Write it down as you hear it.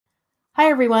Hi,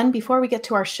 everyone. Before we get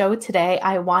to our show today,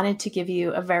 I wanted to give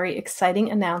you a very exciting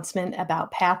announcement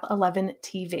about Path 11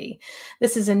 TV.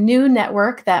 This is a new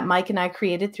network that Mike and I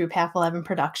created through Path 11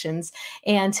 Productions.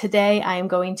 And today I am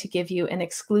going to give you an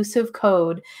exclusive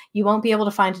code. You won't be able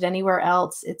to find it anywhere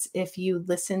else. It's if you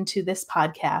listen to this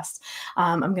podcast.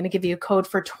 I'm going to give you a code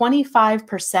for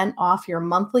 25% off your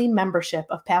monthly membership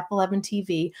of Path 11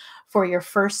 TV for your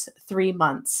first 3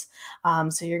 months.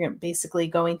 So you're basically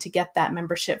going to get that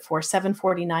membership for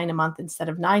 $7.49 a month instead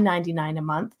of $9.99 a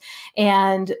month.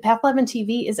 And Path 11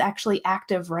 TV is actually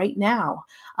active right now.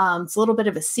 It's a little bit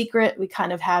of a secret. We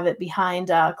kind of have it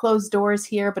behind closed doors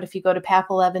here, but if you go to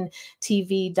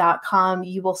path11tv.com,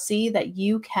 you will see that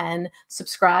you can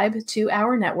subscribe to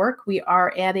our network. We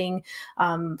are adding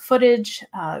footage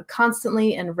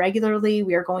constantly and regularly.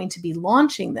 We are going to be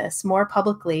launching this more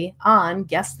publicly on,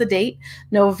 guess the date,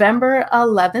 November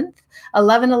 11th.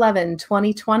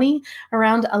 11/11/2020,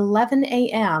 around 11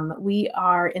 a.m. We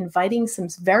are inviting some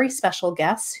very special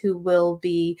guests who will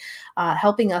be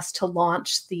helping us to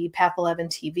launch the Path 11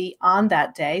 TV on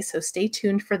that day. So stay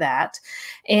tuned for that.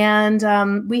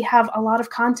 And we have a lot of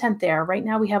content there. Right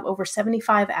now we have over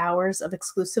 75 hours of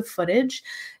exclusive footage.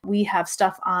 We have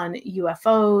stuff on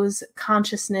UFOs,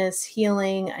 consciousness,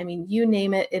 healing. I mean, you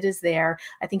name it, it is there.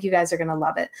 I think you guys are going to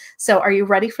love it. So are you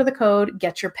ready for the code?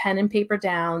 Get your pen and paper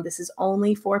down. This is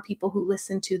only for people who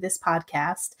listen to this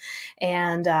podcast.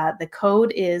 And the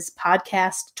code is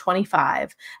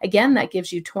podcast25. Again, that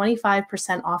gives you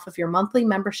 25% off of your monthly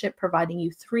membership, providing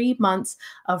you 3 months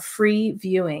of free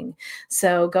viewing.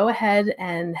 So go ahead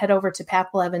and head over to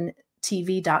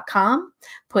path11tv.com,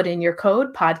 put in your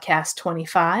code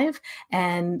podcast25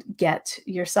 and get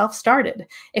yourself started.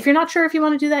 If you're not sure if you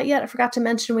want to do that yet, I forgot to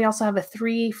mention we also have a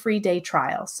 3 free day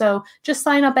trial. So just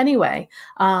sign up anyway.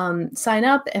 Sign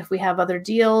up. If we have other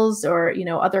deals or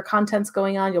other contents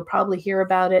going on, you'll probably hear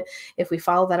about it if we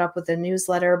follow that up with a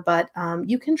newsletter. But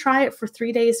you can try it for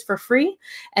 3 days for free.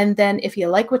 And then if you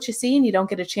like what you see and you don't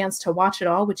get a chance to watch it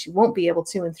all, which you won't be able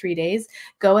to in 3 days,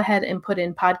 go ahead and put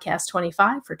in podcast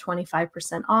 25 for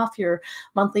 25% off your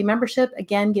monthly membership,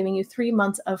 again, giving you 3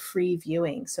 months of free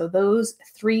viewing. So those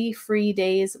 3 free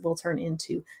days will turn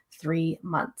into 3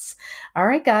 months. All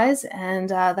right, guys. And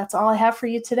that's all I have for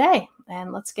you today.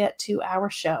 And let's get to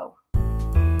our show.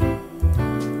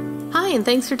 Hi, and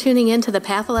thanks for tuning in to the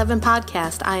Path 11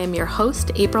 podcast. I am your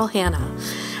host, April Hanna.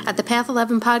 At the Path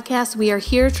 11 podcast, we are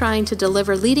here trying to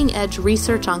deliver leading-edge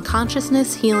research on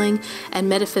consciousness, healing, and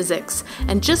metaphysics.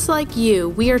 And just like you,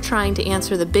 we are trying to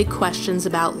answer the big questions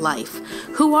about life.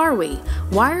 Who are we?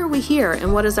 Why are we here?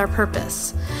 And what is our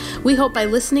purpose? We hope by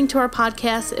listening to our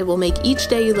podcast, it will make each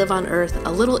day you live on Earth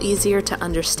a little easier to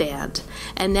understand.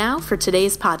 And now for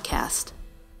today's podcast.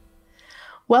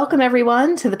 Welcome,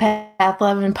 everyone, to the Path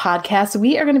 11 podcast.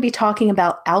 We are going to be talking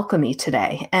about alchemy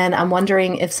today. And I'm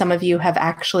wondering if some of you have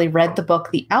actually read the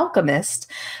book, The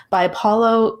Alchemist by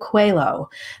Paulo Coelho.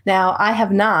 Now, I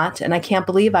have not, and I can't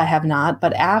believe I have not,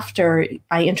 but after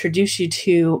I introduce you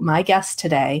to my guest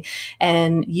today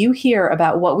and you hear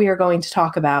about what we are going to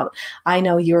talk about, I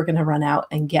know you're going to run out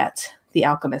and get The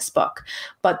Alchemist book.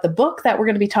 But the book that we're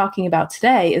going to be talking about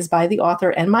today is by the author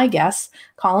and my guest,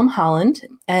 Colm Holland,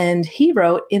 and he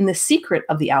wrote In the Secret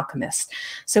of the Alchemist.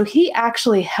 So he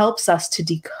actually helps us to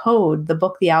decode the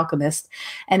book, The Alchemist,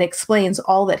 and explains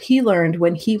all that he learned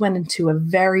when he went into a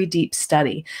very deep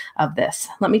study of this.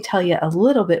 Let me tell you a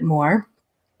little bit more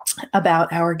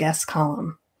about our guest,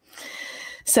 Colm.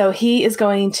 So he is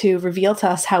going to reveal to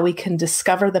us how we can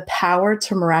discover the power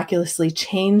to miraculously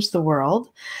change the world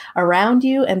around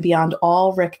you and beyond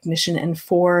all recognition and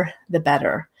for the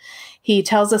better. He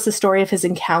tells us the story of his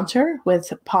encounter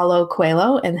with Paulo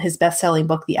Coelho and his best-selling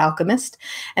book, The Alchemist,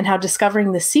 and how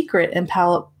discovering the secret in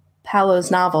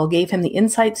Paulo's novel gave him the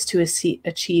insights to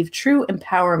achieve true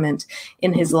empowerment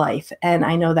in his life. And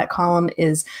I know that Colm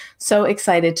is so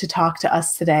excited to talk to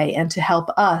us today and to help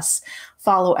us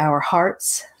follow our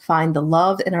hearts, find the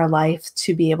love in our life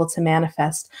to be able to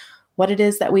manifest what it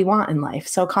is that we want in life.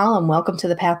 So Colm, welcome to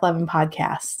the Path 11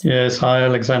 podcast. Yes. Hi,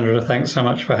 Alexandra. Thanks so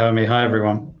much for having me. Hi,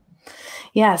 everyone.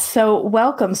 Yes. So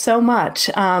welcome so much.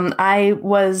 I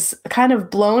was kind of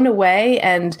blown away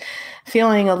and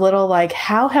feeling a little like,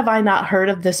 how have I not heard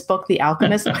of this book, The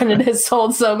Alchemist, when it has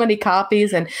sold so many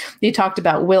copies? And you talked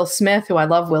about Will Smith, who I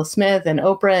love, Will Smith and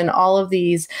Oprah and all of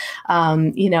these,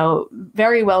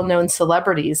 very well-known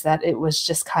celebrities, that it was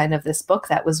just kind of this book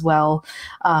that was well,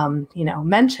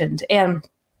 mentioned. And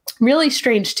really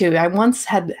strange too. I once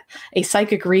had a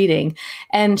psychic reading,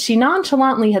 and she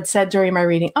nonchalantly had said during my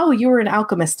reading, "Oh, you were an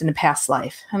alchemist in a past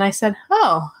life." And I said,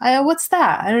 "Oh, what's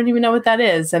that? I don't even know what that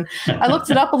is." And I looked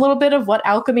it up a little bit of what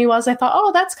alchemy was. I thought,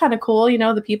 "Oh, that's kind of cool. You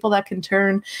know, the people that can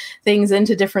turn things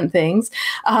into different things."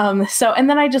 And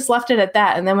then I just left it at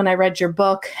that. And then when I read your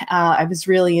book, I was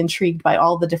really intrigued by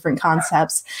all the different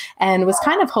concepts, and was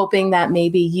kind of hoping that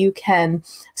maybe you can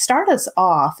start us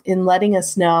off in letting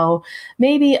us know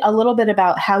maybe a little bit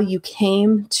about how you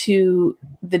came to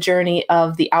the journey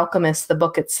of The Alchemist, the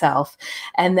book itself,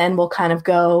 and then we'll kind of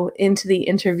go into the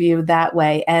interview that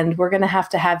way. And we're going to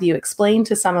have you explain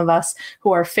to some of us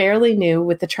who are fairly new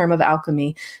with the term of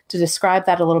alchemy to describe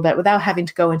that a little bit without having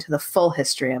to go into the full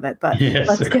history of it. But yes,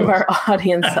 let's give our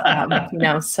audience,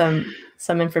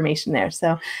 some information there.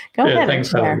 So go ahead. Thanks,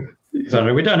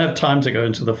 Sandra. We don't have time to go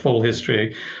into the full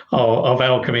history of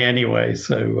alchemy anyway,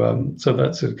 so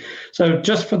that's it. So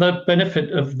just for the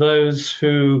benefit of those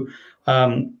who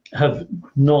have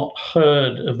not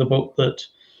heard of the book, that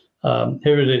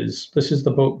here it is. This is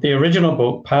the book, the original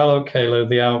book, Paulo Coelho,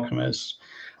 The Alchemist,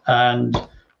 and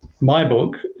my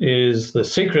book is The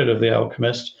Secret of The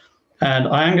Alchemist. And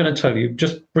I am going to tell you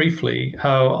just briefly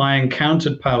how I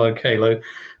encountered Paulo Coelho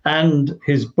and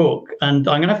his book. And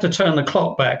I'm going to have to turn the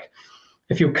clock back.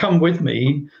 If you come with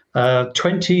me,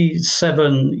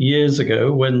 27 years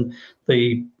ago, when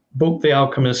the book The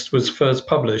Alchemist was first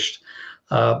published,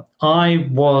 I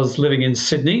was living in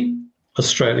Sydney,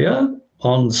 Australia,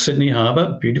 on Sydney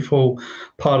Harbour, beautiful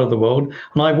part of the world.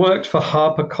 And I worked for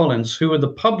HarperCollins, who were the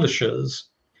publishers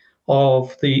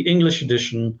of the English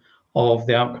edition of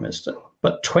The Alchemist.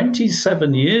 But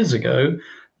 27 years ago,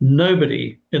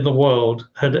 nobody in the world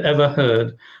had ever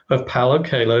heard of Paulo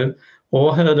Coelho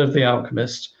or heard of The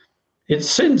Alchemist. It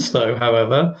since, though,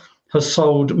 however, has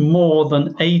sold more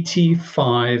than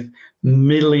 85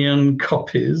 million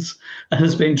copies and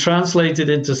has been translated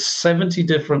into 70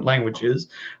 different languages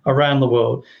around the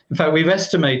world. In fact, we've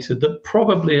estimated that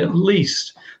probably at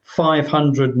least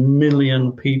 500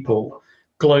 million people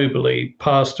globally,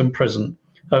 past and present,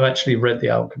 have actually read The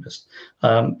Alchemist.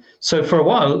 So for a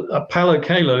while, Paulo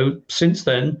Coelho, since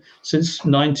then, since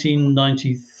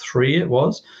 1993 it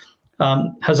was,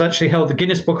 has actually held the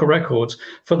Guinness Book of Records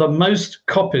for the most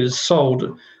copies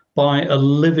sold by a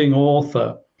living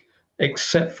author,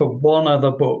 except for one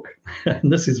other book.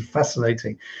 And this is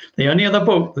fascinating. The only other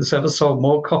book that's ever sold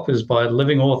more copies by a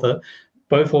living author,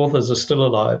 both authors are still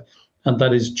alive, and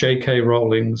that is J.K.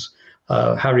 Rowling's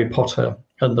Harry Potter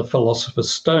and the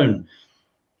Philosopher's Stone.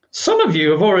 Some of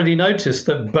you have already noticed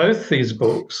that both these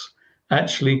books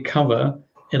actually cover,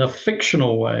 in a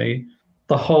fictional way,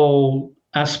 the whole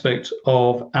aspect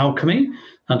of alchemy,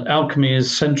 and alchemy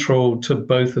is central to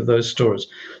both of those stories.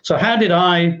 So how did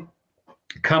I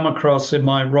come across in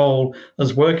my role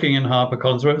as working in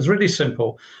HarperCollins? Well, it was really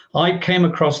simple. I came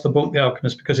across the book The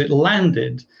Alchemist because it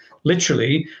landed,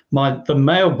 literally, the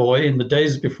mail boy in the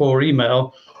days before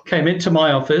email came into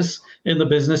my office in the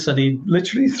business, and he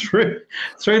literally threw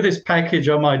this package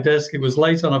on my desk. It was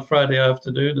late on a Friday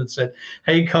afternoon, and said,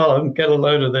 "Hey, Colm, get a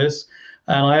load of this."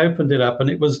 And I opened it up, and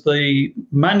it was the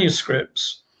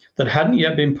manuscripts that hadn't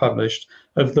yet been published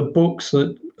of the books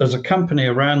that, as a company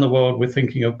around the world, we're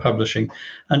thinking of publishing.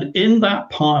 And in that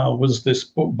pile was this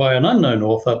book by an unknown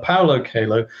author, Paulo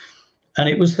Coelho, and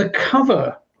it was the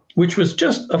cover, which was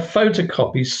just a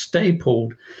photocopy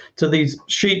stapled to these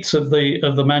sheets of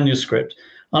the manuscript.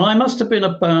 And I must have been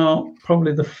about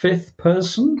probably the 5th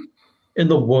person in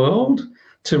the world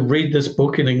to read this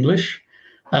book in English,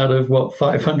 out of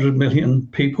 500 million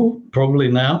people probably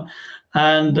now.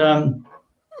 And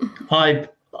I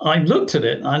looked at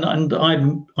it, and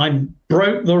I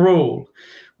broke the rule,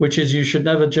 which is you should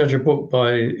never judge a book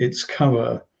by its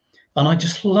cover. And I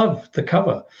just loved the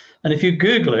cover. And if you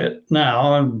Google it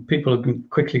now, and people are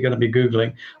quickly going to be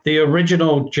Googling the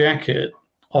original jacket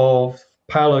of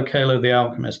Paulo Coelho, The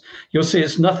Alchemist, you'll see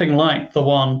it's nothing like the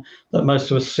one that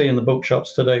most of us see in the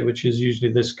bookshops today, which is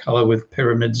usually this color with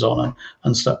pyramids on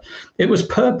and stuff. It was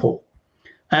purple.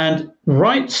 And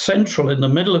right central in the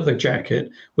middle of the jacket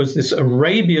was this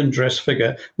Arabian dress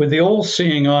figure with the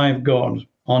all-seeing eye of God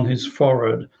on his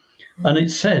forehead. And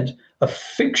it said, a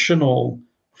fictional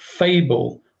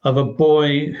fable of a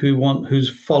boy who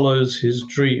follows his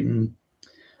dream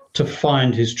to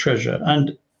find his treasure.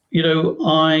 And you know,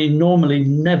 I normally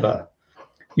never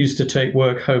used to take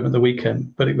work home at the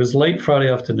weekend, but it was late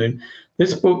Friday afternoon.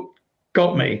 This book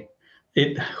got me.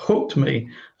 It hooked me,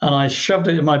 and I shoved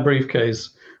it in my briefcase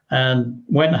and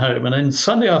went home. And then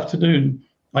Sunday afternoon,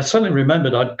 I suddenly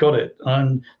remembered I'd got it,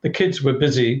 and the kids were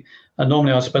busy And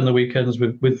normally I spend the weekends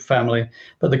with family,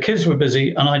 but the kids were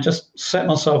busy, and I just set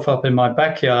myself up in my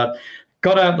backyard,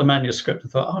 got out the manuscript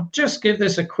and thought, I'll just give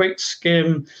this a quick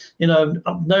skim,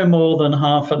 no more than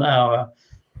half an hour.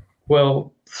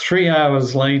 Well, 3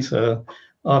 hours later,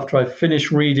 after I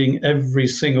finished reading every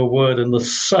single word and the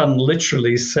sun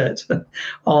literally set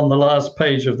on the last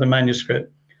page of the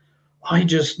manuscript, I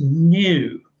just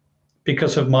knew,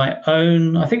 because of my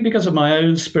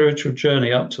own spiritual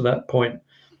journey up to that point,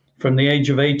 from the age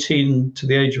of 18 to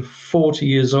the age of 40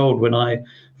 years old when I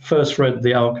first read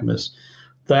The Alchemist,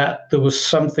 that there was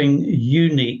something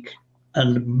unique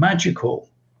and magical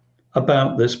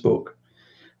about this book.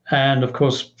 And of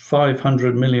course,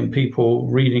 500 million people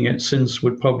reading it since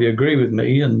would probably agree with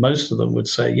me, and most of them would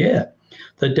say, yeah,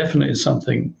 there definitely is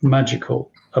something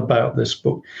magical about this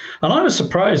book. And I was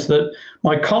surprised that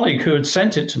my colleague who had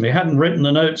sent it to me hadn't written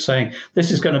a note saying, this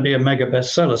is going to be a mega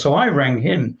bestseller. So I rang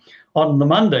him on the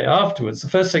Monday afterwards. The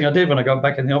first thing I did when I got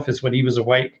back in the office, when he was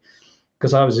awake,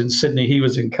 because I was in Sydney, he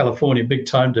was in California, big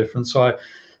time difference. So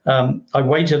I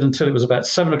waited until it was about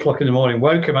 7 o'clock in the morning,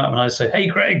 woke him up, and I said, hey,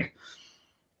 Greg,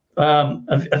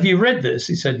 have you read this?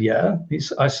 He said, yeah.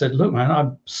 I said, look, man,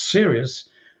 I'm serious.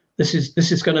 This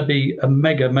is going to be a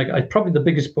mega, probably the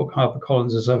biggest book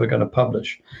HarperCollins is ever going to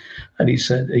publish. And he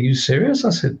said, are you serious? I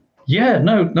said, yeah,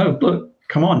 no, look,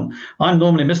 come on. I'm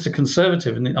normally Mr.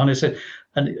 Conservative. And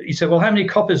he said, well, how many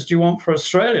copies do you want for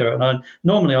Australia? And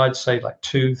normally I'd say like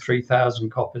 2,000-3,000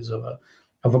 copies of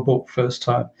a book first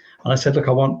time. And I said, look,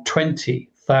 I want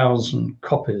 20,000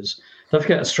 copies. Don't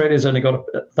forget, Australia's only got,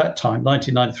 at that time,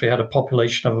 1993, had a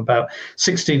population of about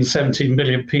 16, 17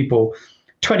 million people.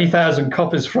 20,000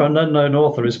 copies for an unknown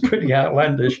author is pretty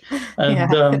outlandish.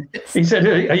 And he said,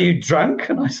 are you drunk?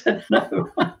 And I said, no,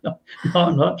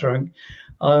 I'm not drunk.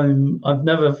 I've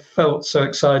never felt so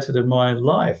excited in my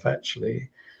life, actually.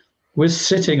 We're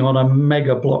sitting on a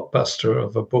mega blockbuster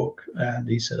of a book. And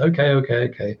he said,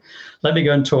 okay. Let me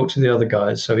go and talk to the other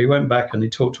guys. So he went back and he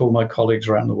talked to all my colleagues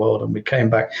around the world. And we came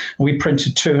back and we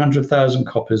printed 200,000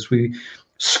 copies. We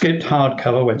skipped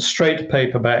hardcover, went straight to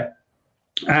paperback.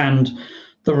 And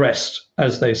the rest,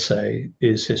 as they say,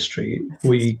 is history.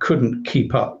 We couldn't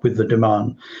keep up with the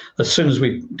demand. As soon as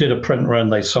we did a print run,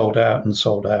 they sold out and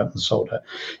sold out and sold out.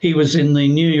 He was in the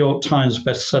New York Times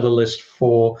bestseller list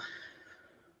for,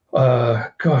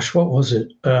 what was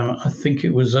it? I think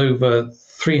it was over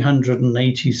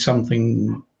 380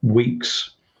 something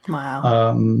weeks.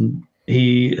 Wow.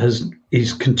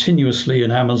 He's continuously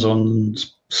in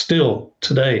Amazon's. Still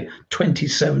today,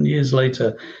 27 years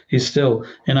later, he's still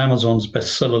in Amazon's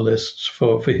bestseller lists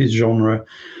for his genre.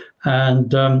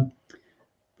 And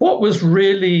what was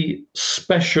really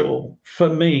special for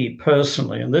me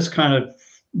personally, and this kind of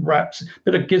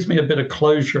gives me a bit of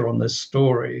closure on this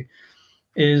story,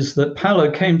 is that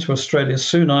Paulo came to Australia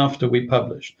soon after we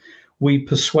published. We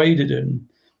persuaded him,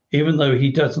 even though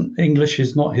English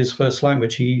is not his first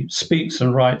language, he speaks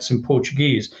and writes in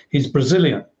Portuguese. He's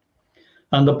Brazilian.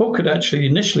 And the book had actually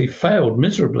initially failed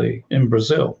miserably in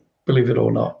Brazil, believe it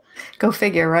or not. Go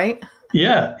figure, right?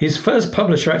 Yeah. His first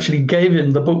publisher actually gave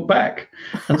him the book back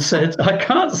and said, I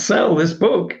can't sell this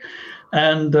book.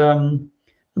 And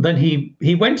then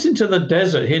he went into the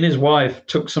desert. He and his wife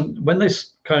when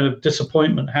this kind of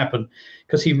disappointment happened,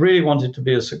 because he really wanted to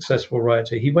be a successful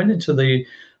writer, he went into the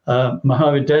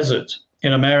Mojave Desert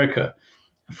in America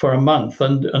for a month.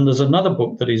 And there's another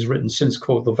book that he's written since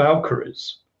called The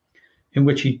Valkyries, in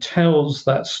which he tells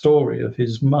that story of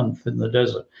his month in the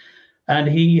desert. And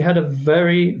he had a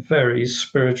very, very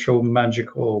spiritual,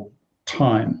 magical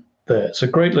time there. It's a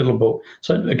great little book.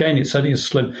 So again, it's only a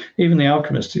slim, even The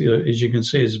Alchemist, as you can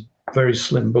see, is a very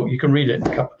slim book. You can read it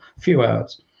in a few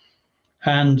hours.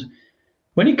 And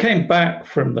when he came back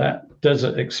from that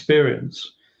desert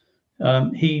experience,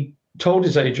 he told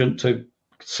his agent to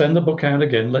send the book out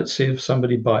again. Let's see if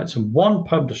somebody bites. And one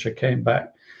publisher came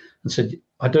back and said,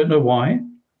 I don't know why,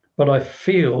 but I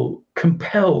feel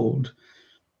compelled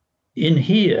in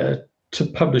here to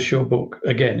publish your book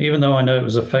again, even though I know it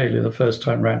was a failure the first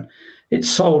time round. It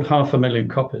sold 500,000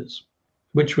 copies,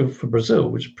 which were for Brazil,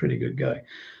 which is pretty good going.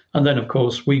 And then, of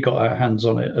course, we got our hands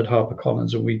on it at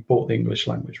HarperCollins and we bought the English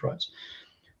language rights.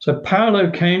 So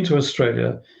Paulo came to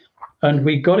Australia and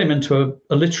we got him into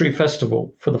a literary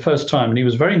festival for the first time. And he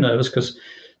was very nervous because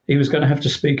he was going to have to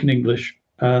speak in English.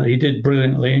 He did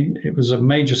brilliantly. It was a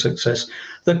major success.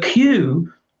 The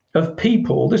queue of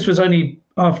people, this was only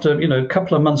after, a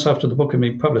couple of months after the book had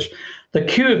been published, the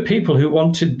queue of people who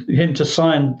wanted him to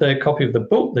sign their copy of the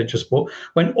book they just bought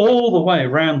went all the way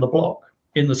around the block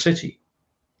in the city,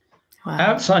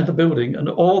 outside the building and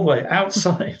all the way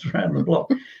outside around the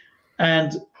block.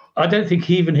 And I don't think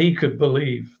even he could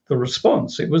believe the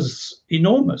response. It was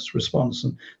enormous response,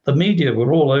 and the media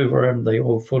were all over him. They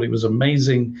all thought it was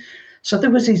amazing. So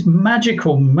there was these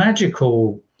magical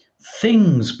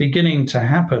things beginning to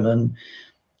happen, and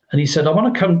he said, I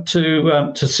want to come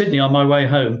to Sydney on my way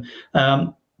home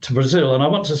to Brazil, and I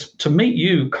want to meet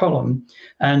you, Colm,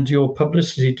 and your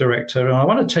publicity director, and I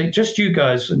want to take just you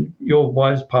guys and your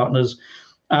wives, partners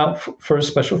out for a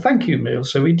special thank you meal.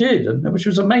 So we did, and which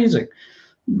was amazing.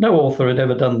 No author had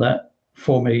ever done that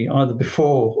for me, either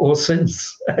before or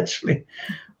since, actually.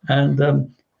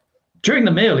 And during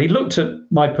the meal, he looked at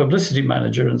my publicity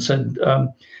manager and said,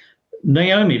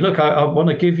 Naomi, look, I want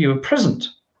to give you a present.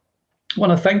 I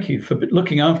want to thank you for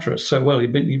looking after us so well.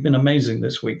 You've been amazing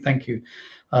this week. Thank you.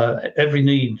 Every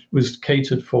need was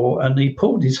catered for. And he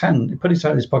put his hand in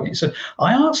his pocket. He said,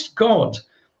 I asked God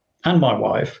and my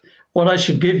wife what I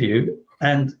should give you,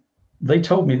 and they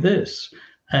told me this.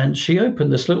 And she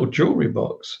opened this little jewelry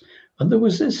box, and there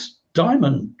was this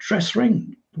diamond dress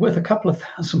ring worth a couple of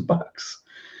 $1,000.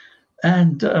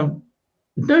 And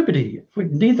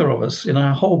neither of us in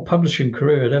our whole publishing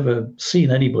career had ever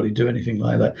seen anybody do anything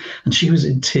like that. And she was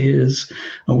in tears,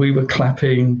 and we were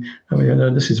clapping, and we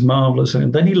go, this is marvelous.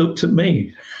 And then he looked at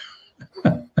me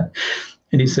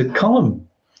and he said, Colm,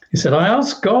 he said, I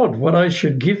asked God what I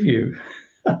should give you.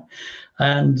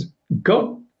 And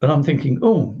I'm thinking,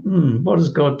 what has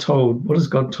God told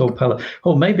Paulo?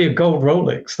 Oh, maybe a gold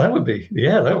Rolex. That would be.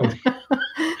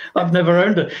 I've never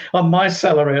owned it. On my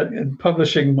salary in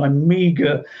publishing, my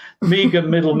meager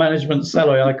middle management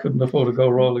salary, I couldn't afford a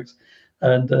gold Rolex.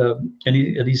 And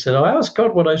he said, I asked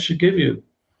God what I should give you.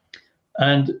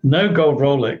 And no gold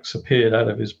Rolex appeared out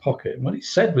of his pocket. And what he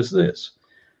said was this: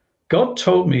 God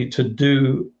told me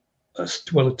to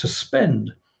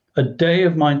spend a day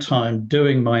of my time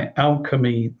doing my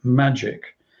alchemy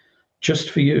magic just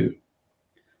for you.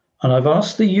 And I've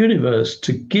asked the universe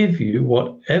to give you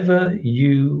whatever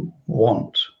you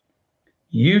want.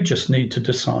 You just need to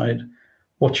decide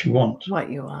what you want. What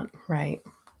you want, right.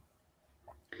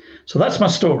 So that's my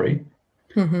story.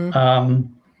 Mm-hmm.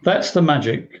 That's the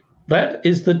magic. That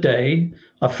is the day.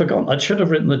 I've forgotten. I should have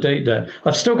written the date down.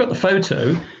 I've still got the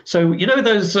photo. So, you know,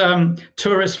 those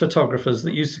tourist photographers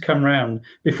that used to come around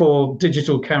before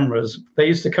digital cameras, they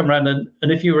used to come around and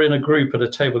if you were in a group at a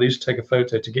table, they used to take a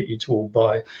photo to get you to all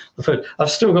buy the photo.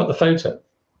 I've still got the photo.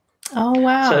 Oh,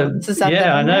 wow. So,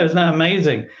 yeah, I know. Isn't that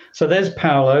amazing? So there's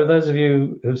Paulo. Those of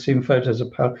you who've seen photos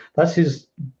of Paulo, that's his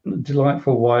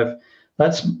delightful wife.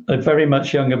 That's a very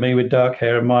much younger me with dark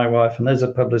hair, and my wife, and there's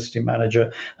a publicity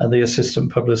manager and the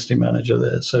assistant publicity manager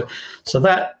there. So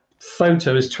that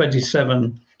photo is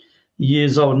 27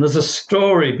 years old, and there's a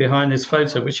story behind this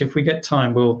photo, which if we get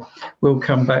time, we'll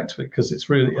come back to it, because it's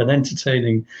really an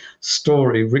entertaining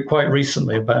story quite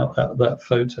recently about that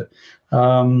photo.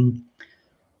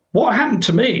 What happened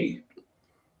to me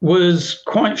was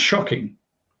quite shocking,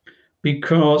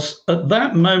 because at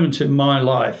that moment in my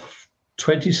life,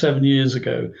 27 years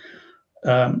ago,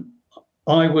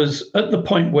 I was at the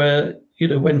point where,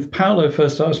 when Paulo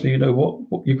first asked me,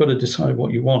 what you've got to decide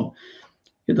what you want.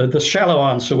 The shallow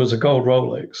answer was a gold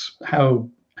Rolex.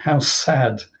 How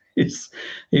sad is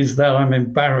that? I'm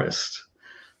embarrassed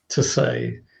to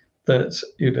say that,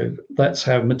 that's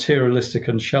how materialistic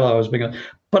and shallow I was being.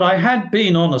 But I had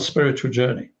been on a spiritual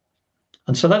journey.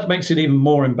 And so that makes it even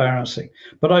more embarrassing.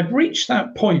 But I'd reached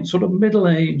that point, sort of middle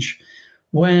age,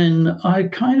 when I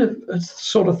kind of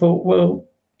sort of thought, well,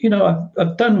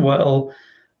 I've done well.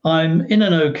 I'm in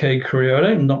an okay career.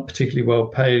 I'm not particularly well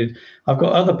paid. I've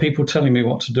got other people telling me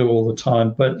what to do all the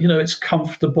time, but, it's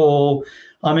comfortable.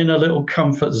 I'm in a little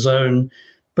comfort zone.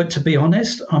 But to be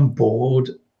honest, I'm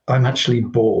bored. I'm actually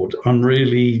bored. I'm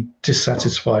really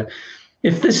dissatisfied.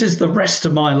 If this is the rest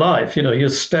of my life, you're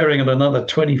staring at another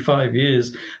 25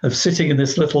 years of sitting in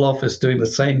this little office doing the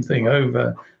same thing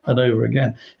over and over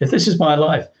again. If this is my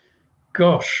life,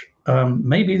 gosh,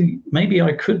 maybe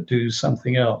I could do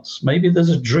something else. Maybe there's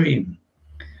a dream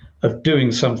of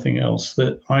doing something else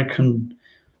that I can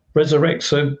resurrect.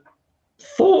 So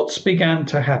thoughts began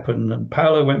to happen, and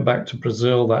Paulo went back to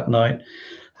Brazil that night,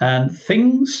 and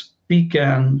things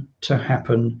began to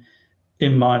happen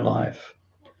in my life.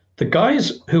 The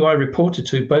guys who I reported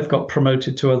to both got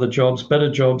promoted to other jobs,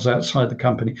 better jobs outside the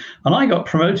company. And I got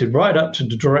promoted right up to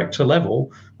the director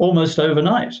level almost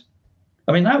overnight.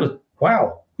 I mean, that was,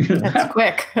 wow. That's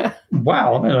quick.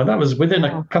 Wow. I mean, that was within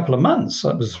a couple of months.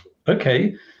 That was,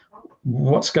 okay,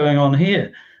 what's going on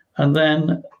here? And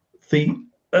then the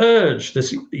urge,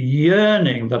 this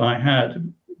yearning that I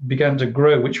had began to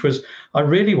grow, which was I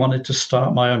really wanted to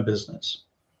start my own business.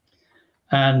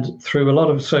 And through a lot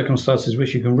of circumstances,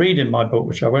 which you can read in my book,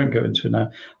 which I won't go into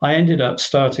now, I ended up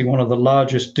starting one of the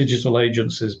largest digital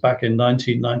agencies back in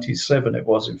 1997, it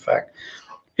was, in fact,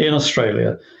 in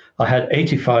Australia. I had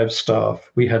 85 staff.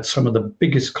 We had some of the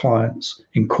biggest clients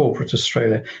in corporate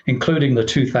Australia, including the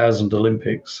 2000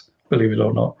 Olympics, believe it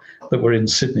or not, that were in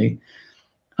Sydney.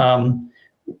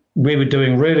 We were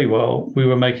doing really well. We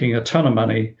were making a ton of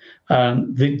money,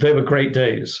 and they were great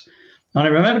days. And I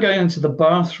remember going into the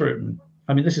bathroom.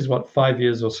 I mean, this is 5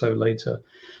 years or so later,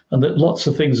 and that lots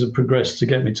of things have progressed to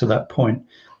get me to that point.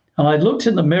 And I looked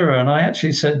in the mirror, and I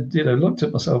actually said, looked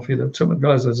at myself, took my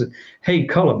glasses, I said, "Hey,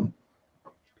 Colm,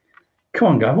 come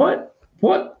on, guy,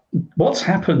 what's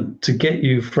happened to get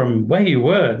you from where you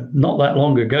were not that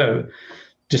long ago,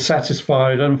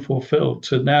 dissatisfied, unfulfilled,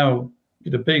 to now,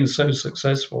 being so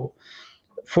successful,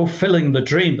 fulfilling the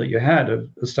dream that you had of."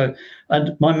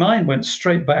 And my mind went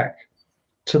straight back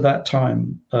to that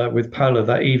time with Paulo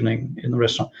that evening in the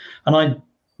restaurant. And I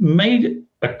made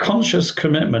a conscious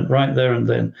commitment right there and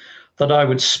then that I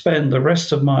would spend the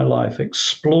rest of my life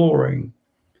exploring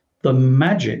the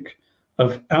magic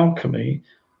of alchemy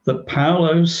that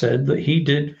Paulo said that he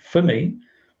did for me,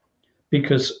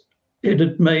 because it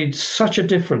had made such a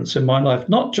difference in my life,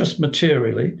 not just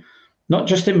materially, not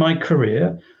just in my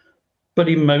career, but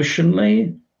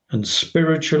emotionally and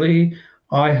spiritually.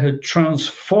 I had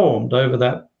transformed over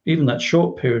that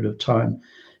short period of time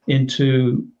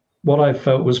into what I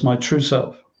felt was my true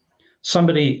self.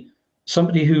 Somebody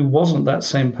who wasn't that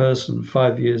same person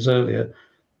 5 years earlier,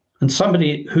 and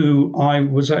somebody who I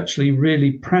was actually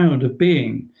really proud of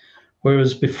being.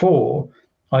 Whereas before,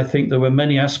 I think there were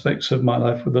many aspects of my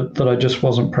life that I just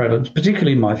wasn't proud of,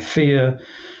 particularly my fear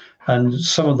and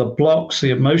some of the blocks,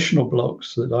 the emotional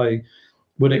blocks that I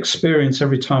would experience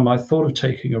every time I thought of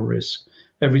taking a risk,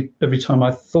 every time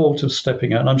I thought of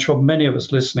stepping out. And I'm sure many of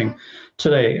us listening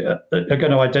today are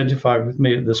going to identify with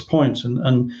me at this point,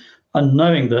 and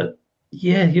knowing that,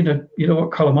 yeah, you know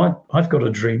what, Colm, I've got a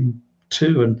dream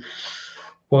too, and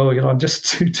well, I'm just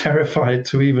too terrified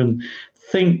to even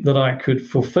think that I could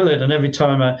fulfill it. And every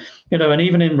time and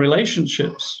even in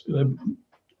relationships,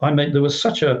 there was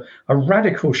such a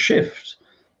radical shift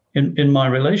in my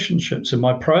relationships, in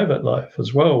my private life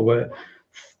as well, where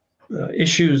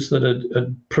issues that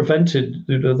had prevented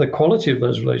the quality of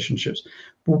those relationships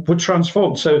were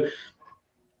transformed. So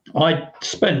I've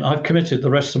committed the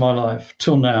rest of my life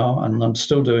till now, and I'm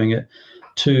still doing it,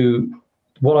 to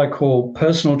what I call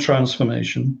personal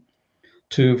transformation,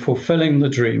 to fulfilling the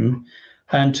dream,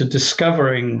 and to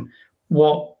discovering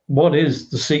what is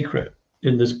the secret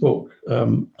in this book.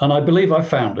 And I believe I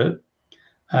found it.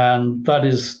 And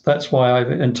that's why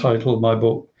I've entitled my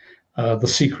book The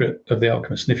Secret of the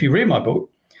Alchemist. And if you read my book,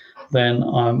 then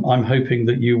I'm hoping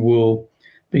that you will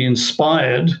be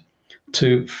inspired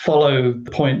to follow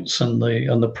the points and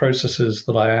the processes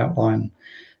that I outline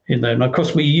in there. And of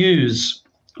course, we use,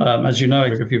 as you know,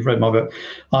 if you've read my book,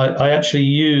 I actually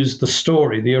use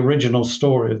the original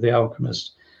story of the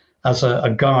alchemist as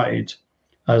a guide,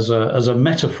 as a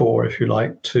metaphor, if you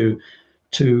like, to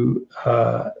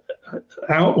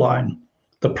outline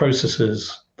the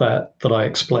processes that I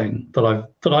explain, that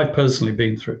I've personally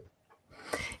been through.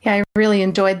 Yeah, I really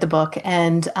enjoyed the book.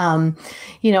 And,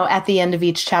 at the end of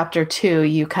each chapter too,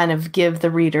 you kind of give the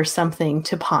reader something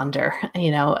to ponder,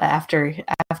 after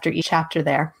each chapter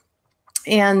there.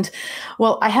 And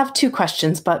well, I have two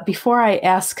questions, but before I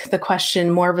ask the question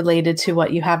more related to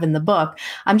what you have in the book,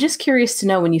 I'm just curious to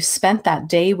know, when you spent that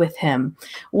day with him,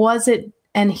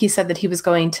 and he said that he was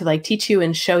going to teach you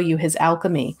and show you his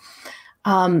alchemy.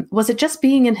 Was it just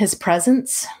being in his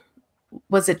presence?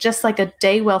 Was it just like a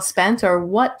day well spent, or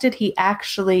what did he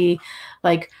actually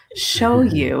show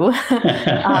you?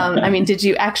 Did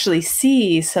you actually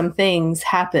see some things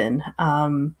happen?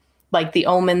 Like the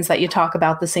omens that you talk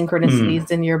about, the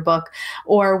synchronicities in your book?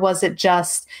 Or was it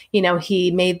just,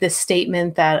 he made this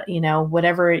statement that,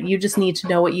 whatever, you just need to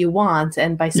know what you want.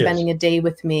 And by spending a day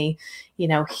with me,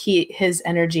 his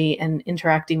energy and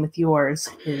interacting with yours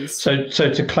is. So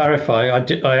to clarify,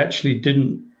 I actually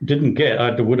didn't get,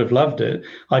 I would have loved it.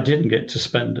 I didn't get to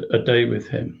spend a day with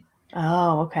him.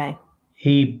 Oh, okay.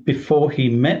 Before he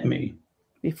met me,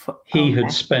 he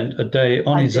had spent a day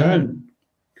on his own.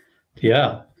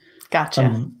 Yeah.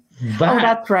 Gotcha.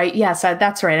 That's right. Yes,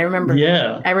 that's right. I remember.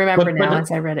 Yeah. I remember now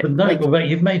as I read it. But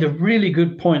you've made a really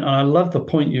good point, and I love the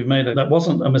point you've made. That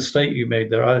wasn't a mistake you made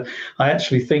there. I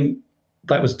actually think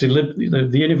that was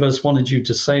deliberate. The universe wanted you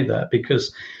to say that,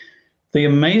 because the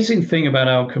amazing thing about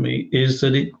alchemy is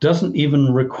that it doesn't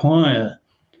even require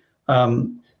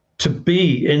to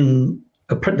be in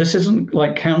this isn't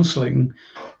like counseling.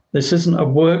 This isn't a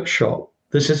workshop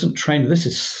This isn't training. This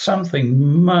is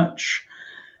something much,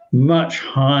 much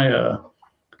higher.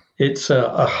 It's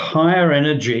a higher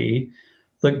energy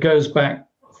that goes back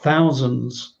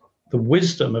thousands. The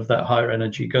wisdom of that higher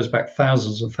energy goes back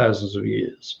thousands and thousands of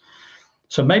years.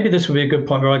 So maybe this would be a good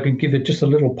point where I can give it just a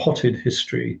little potted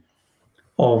history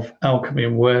of alchemy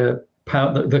and where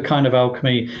the kind of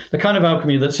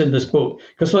alchemy that's in this book.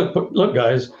 Because look,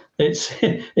 guys, it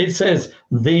says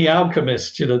The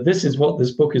Alchemist. This is what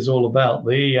this book is all about,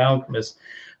 The Alchemist,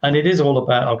 and it is all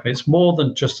about alchemy. It's more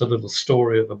than just a little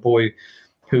story of a boy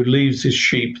who leaves his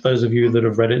sheep. Those of you that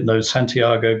have read it know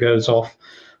Santiago goes off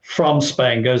from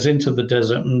Spain, goes into the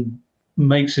desert and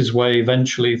makes his way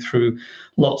eventually through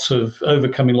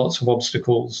overcoming lots of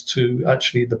obstacles to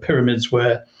actually the pyramids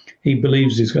where he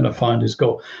believes he's going to find his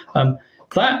goal.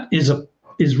 That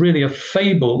is really a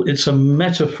fable. It's a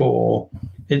metaphor.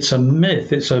 It's a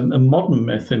myth. It's a modern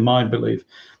myth, in my belief,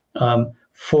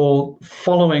 for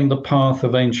following the path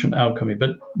of ancient alchemy,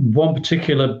 but one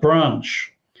particular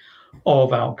branch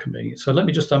of alchemy. So let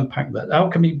me just unpack that.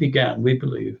 Alchemy began, we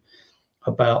believe,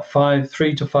 about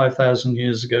 3,000 to 5,000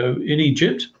 years ago in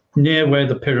Egypt, near where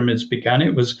the pyramids began.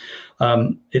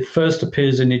 It first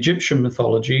appears in Egyptian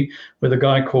mythology with a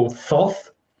guy called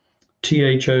Thoth,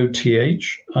 Thoth,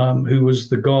 who was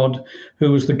the god,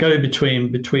 who was the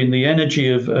go-between between the energy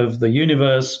of the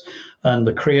universe and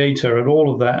the creator and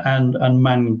all of that and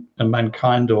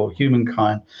mankind or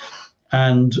humankind.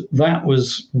 And that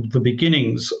was the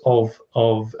beginnings of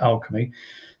alchemy.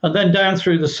 And then down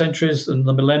through the centuries and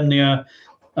the millennia,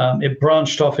 it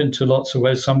branched off into lots of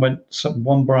ways.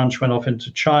 One branch went off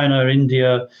into China,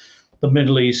 India, the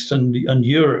Middle East, and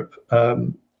Europe,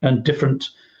 and different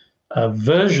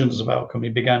versions of alchemy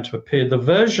began to appear. The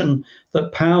version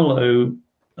that Paulo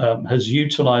has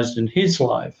utilized in his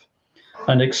life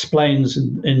and explains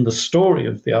in the story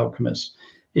of The Alchemist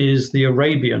is the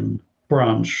Arabian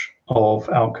branch of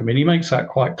alchemy. And he makes that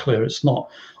quite clear. There's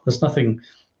nothing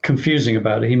confusing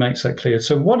about it. He makes that clear.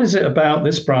 So what is it about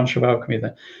this branch of alchemy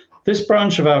then? This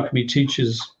branch of alchemy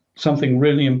teaches something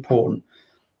really important,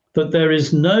 that there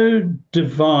is no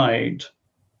divide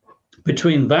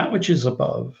between that which is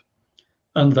above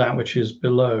and that which is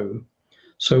below.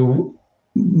 So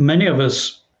many of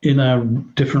us in our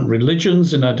different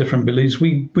religions, in our different beliefs,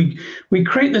 we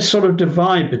create this sort of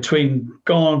divide between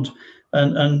God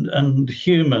and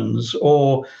humans,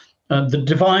 or the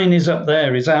divine is up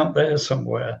there, is out there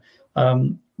somewhere.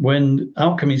 When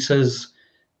alchemy says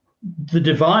the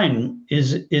divine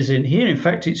is in here, in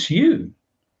fact, it's you.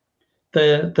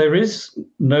 There is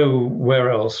nowhere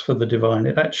else for the divine.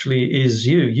 It actually is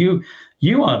you.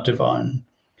 You are divine,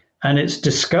 and it's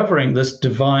discovering this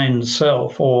divine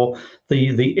self, or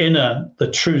the inner, the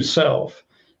true self,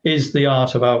 is the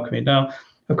art of alchemy. Now,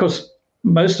 of course,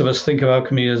 most of us think of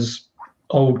alchemy as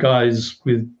old guys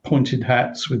with pointed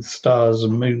hats with stars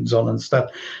and moons on and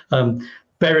stuff,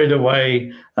 buried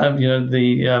away,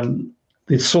 the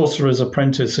sorcerer's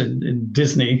apprentice in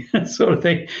Disney sort of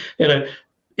thing,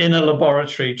 in a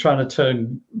laboratory trying to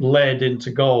turn lead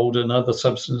into gold and other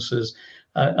substances.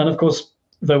 And of course,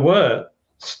 the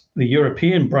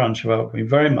European branch of alchemy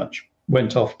very much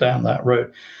went off down that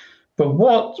road. But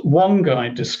what one guy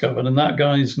discovered, and that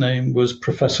guy's name was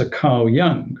Professor Carl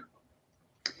Jung,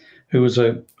 who was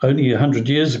only 100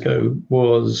 years ago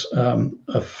was a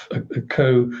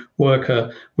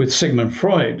co-worker with Sigmund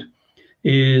Freud,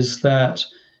 is that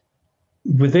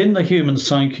within the human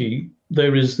psyche,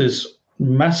 there is this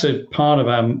massive part of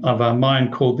our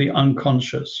mind called the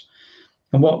unconscious.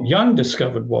 And what Jung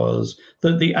discovered was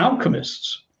that the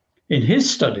alchemists, in his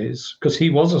studies, because he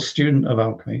was a student of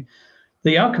alchemy,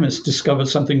 the alchemists discovered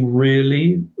something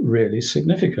really, really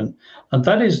significant. And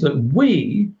that is that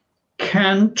we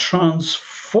can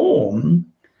transform,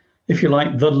 if you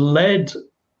like, the lead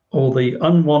or the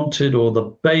unwanted or the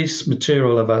base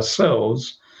material of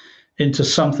ourselves into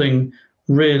something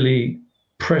really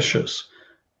precious,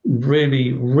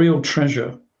 really real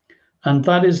treasure. And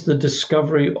that is the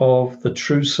discovery of the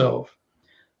true self.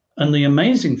 And the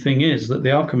amazing thing is that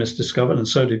the alchemists discovered, and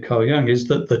so did Carl Jung, is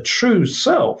that the true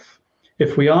self,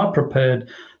 if we are prepared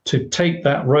to take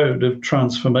that road of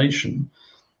transformation,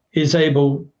 is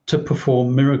able to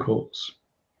perform miracles,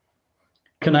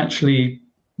 can actually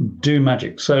do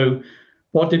magic. So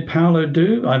what did Paulo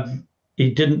do? He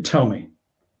didn't tell me.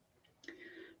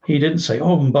 He didn't say,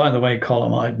 oh, and by the way,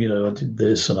 Colm, I did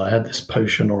this and I had this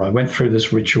potion, or I went through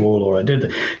this ritual, or I did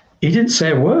that. He didn't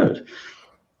say a word.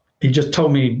 He just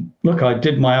told me, look, I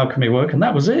did my alchemy work, and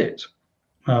that was it.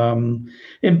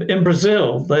 In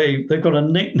Brazil, they've got a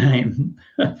nickname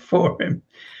for him,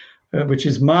 which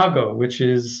is Mago, which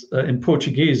is in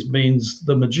Portuguese means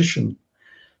the magician.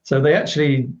 So they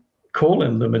actually call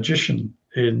him the magician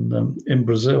in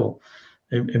Brazil,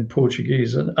 in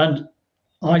Portuguese. And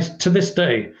I, to this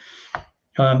day,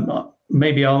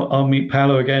 maybe I'll meet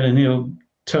Paulo again and he'll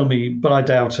tell me, but I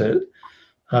doubt it.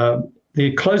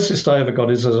 The closest I ever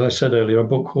got is, as I said earlier, a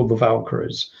book called The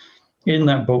Valkyries. In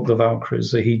that book, The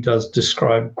Valkyries, he does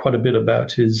describe quite a bit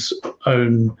about his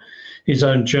own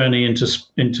journey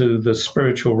into the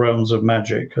spiritual realms of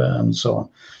magic and so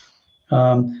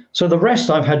on. So the rest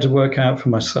I've had to work out for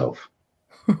myself.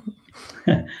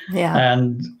 Yeah.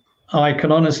 And I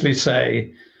can honestly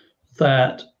say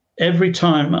that every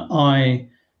time I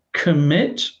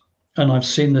commit, and I've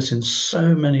seen this in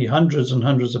so many hundreds and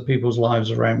hundreds of people's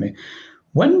lives around me,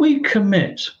 when we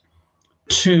commit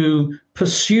to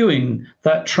pursuing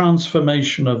that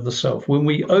transformation of the self, when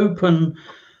we open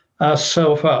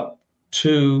ourselves up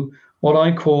to what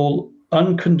I call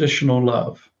unconditional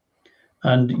love,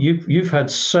 and you've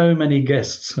had so many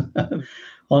guests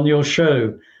on your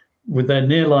show with their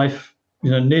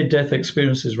near-death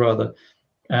experiences rather,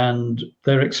 and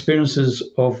their experiences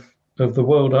of the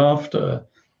world after,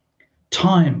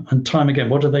 time and time again.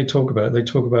 What do they talk about? They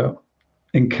talk about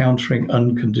encountering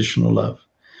unconditional love.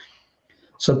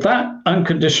 So that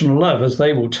unconditional love, as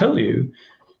they will tell you,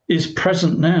 is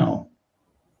present now.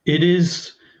 It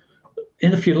is,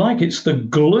 and if you like, it's the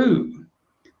glue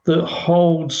that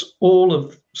holds all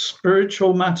of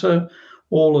spiritual matter,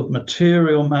 all of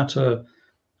material matter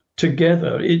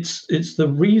together. It's the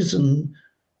reason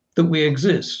that we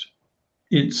exist.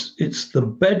 It's the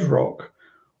bedrock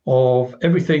of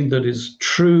everything that is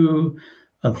true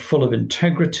and full of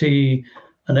integrity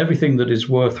and everything that is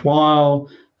worthwhile.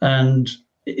 And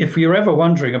if you're ever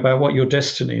wondering about what your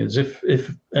destiny is,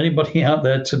 if anybody out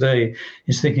there today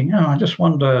is thinking, I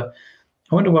wonder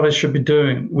what I should be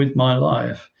doing with my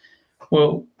life.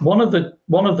 Well, one of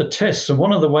the tests and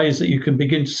one of the ways that you can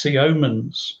begin to see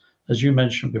omens, as you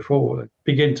mentioned before,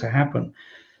 begin to happen,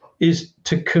 is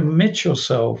to commit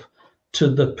yourself to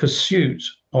the pursuit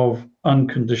of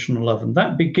unconditional love. And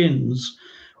that begins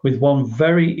with one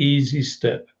very easy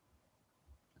step,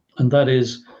 and that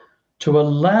is to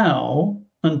allow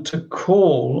and to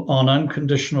call on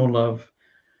unconditional love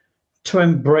to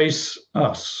embrace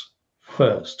us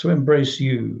first, to embrace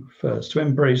you first, to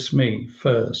embrace me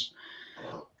first.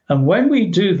 And when we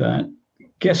do that,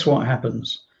 guess what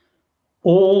happens?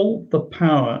 All the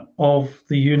power of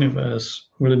the universe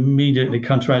will immediately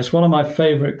come to us. It's one of my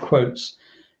favorite quotes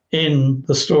in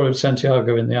the story of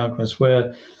Santiago in The Alchemist,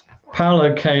 where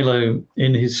Paulo Coelho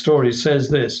in his story says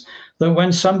this, that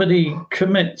when somebody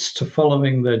commits to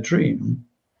following their dream,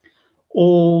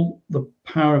 all the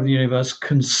power of the universe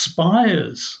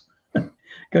conspires.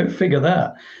 Go figure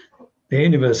that. The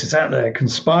universe is out there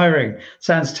conspiring.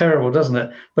 Sounds terrible, doesn't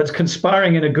it? But it's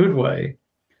conspiring in a good way,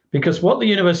 because what the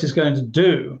universe is going to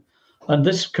do, and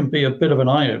this can be a bit of an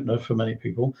eye-opener for many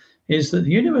people, is that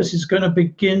the universe is going to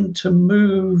begin to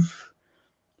move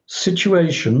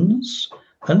situations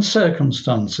and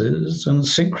circumstances and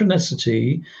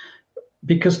synchronicity,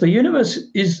 because the universe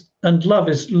is, and love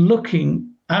is looking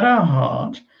at our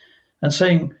heart and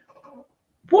saying,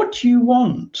 what do you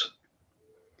want?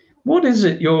 What is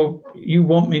it you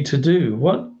want me to do?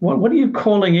 What are you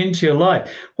calling into your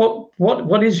life?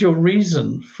 What is your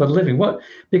reason for living?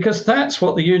 Because that's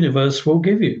what the universe will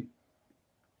give you.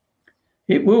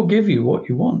 It will give you what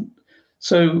you want.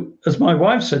 So, as my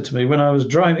wife said to me when I was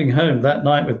driving home that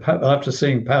night after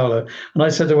seeing Paulo, and I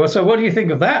said to her, "So, what do you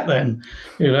think of that then?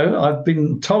 I've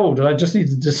been told, and I just need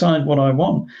to decide what I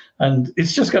want, and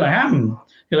it's just going to happen.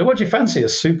 What do you fancy? A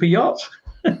super yacht?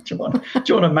 do you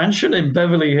want a mansion in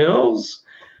Beverly Hills?"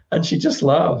 And she just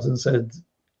laughed and said,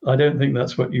 "I don't think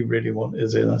that's what you really want,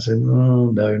 is it?" And I said, "Oh,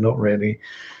 no, not really.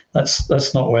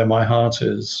 That's not where my heart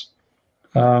is."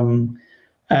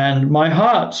 And my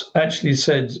heart actually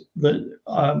said that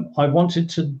I wanted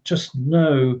to just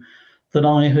know that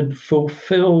I had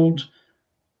fulfilled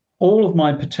all of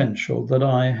my potential, that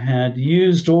I had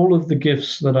used all of the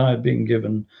gifts that I had been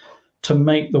given to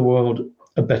make the world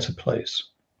a better place.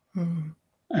 Mm.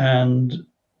 And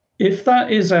if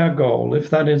that is our goal,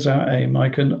 if that is our aim, I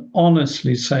can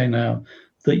honestly say now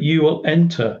that you will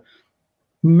enter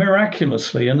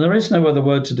miraculously, and there is no other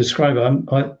word to describe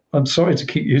it. I'm sorry to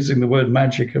keep using the word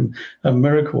magic and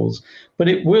miracles, but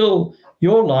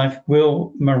your life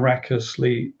will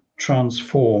miraculously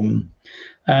transform.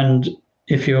 And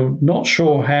if you're not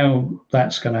sure how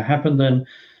that's going to happen, then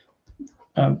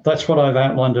that's what I've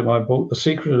outlined in my book, The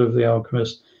Secret of the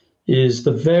Alchemist, is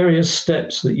the various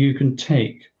steps that you can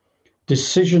take,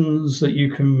 decisions that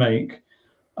you can make,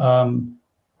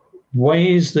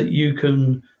 ways that you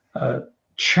can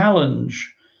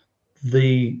challenge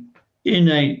the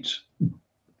innate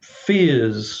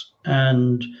fears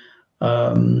and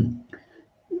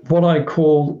what I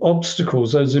call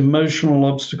obstacles, those emotional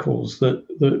obstacles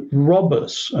that rob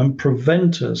us and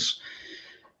prevent us.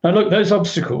 Now, look, those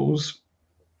obstacles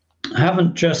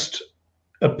haven't just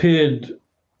appeared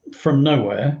from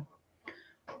nowhere.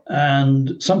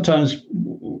 And sometimes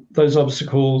those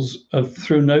obstacles are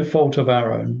through no fault of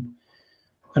our own.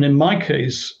 And in my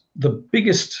case, the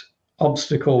biggest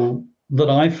obstacle that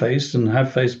I faced and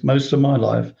have faced most of my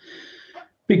life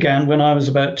began when I was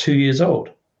about 2 years old.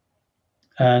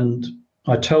 And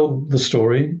I tell the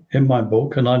story in my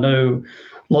book, and I know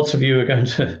lots of you are going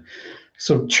to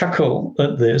sort of chuckle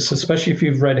at this, especially if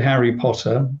you've read Harry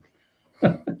Potter.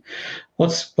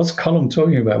 What's Colm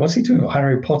talking about? What's he talking about?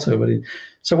 Harry Potter?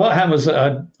 So what happened was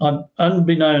that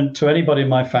unbeknown to anybody in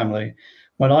my family,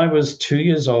 when I was 2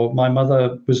 years old, my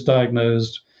mother was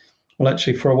diagnosed, well,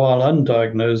 actually for a while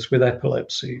undiagnosed, with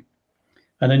epilepsy.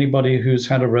 And anybody who's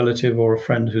had a relative or a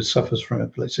friend who suffers from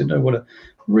epilepsy know what a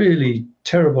really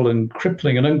terrible and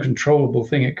crippling and uncontrollable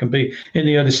thing it can be in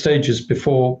the early stages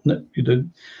before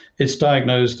it's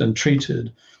diagnosed and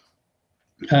treated.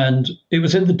 And it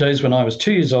was in the days when I was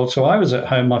 2 years old, so I was at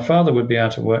home. My father would be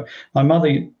out at work. My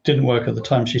mother didn't work at the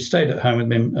time. She stayed at home with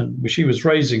me, and she was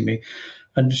raising me.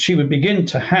 And she would begin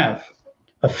to have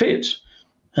a fit.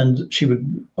 And she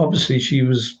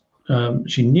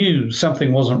knew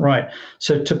something wasn't right.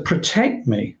 So to protect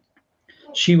me,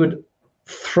 she would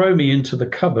throw me into the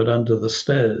cupboard under the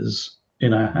stairs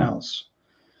in our house.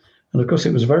 And of course,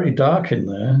 it was very dark in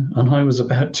there, and I was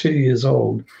about 2 years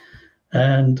old.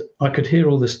 And I could hear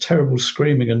all this terrible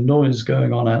screaming and noise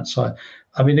going on outside.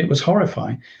 I mean, it was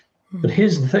horrifying. But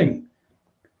here's the thing.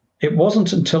 It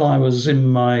wasn't until I was in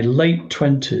my late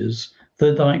 20s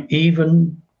that I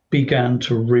even began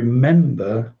to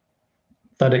remember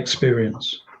that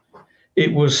experience.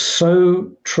 It was so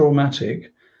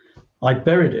traumatic. I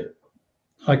buried it.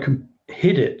 I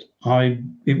hid it. I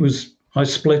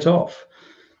split off.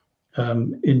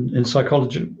 In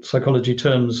psychology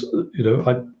terms,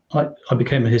 I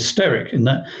became a hysteric. In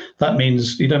that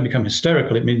means you don't become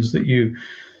hysterical. It means that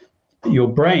your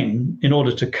brain, in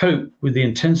order to cope with the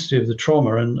intensity of the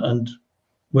trauma and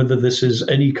whether this is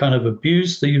any kind of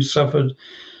abuse that you've suffered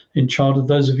in childhood,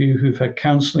 those of you who've had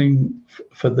counseling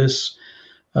for this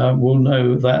will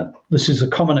know that this is a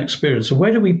common experience. So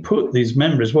where do we put these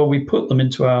memories? Well, we put them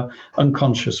into our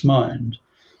unconscious mind,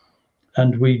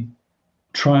 and we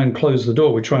try and close the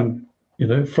door. We try and,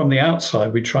 from the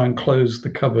outside, we try and close the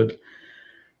cupboard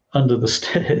under the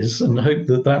stairs and hope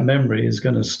that that memory is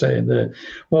going to stay in there.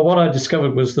 Well, what I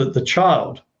discovered was that the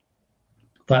child,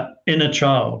 that inner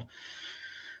child,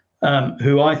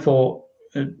 who I thought,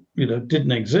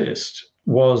 didn't exist,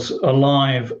 was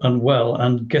alive and well.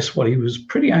 And guess what? He was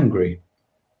pretty angry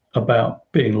about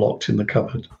being locked in the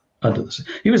cupboard under the.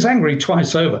 He was angry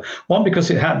twice over. One, because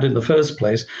it happened in the first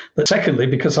place, but secondly,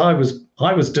 because I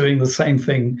was doing the same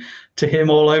thing to him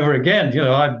all over again.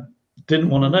 I didn't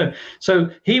want to know. So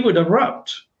he would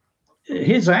erupt.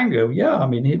 His anger,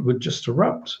 it would just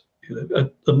erupt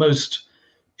at the most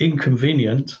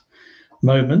inconvenient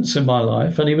moments in my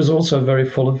life. And he was also very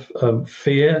full of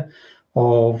fear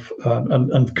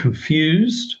and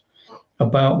confused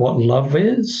about what love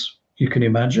is. You can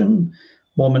imagine.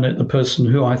 One minute, the person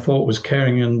who I thought was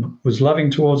caring and was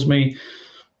loving towards me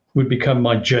would become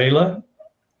my jailer,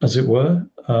 as it were,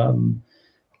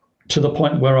 to the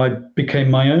point where I became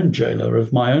my own jailer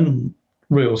of my own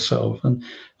real self. And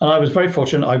I was very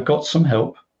fortunate. I got some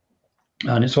help,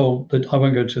 and it's all that I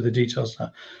won't go into the details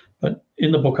now. But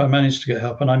in the book, I managed to get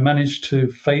help, and I managed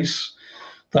to face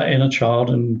that inner child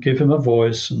and give him a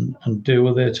voice and deal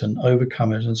with it and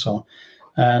overcome it and so on.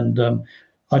 And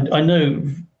I know,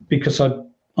 because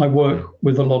I work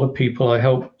with a lot of people, I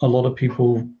help a lot of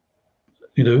people,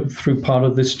 through part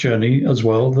of this journey as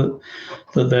well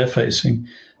that they're facing,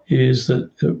 is that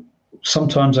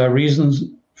sometimes our reasons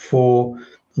for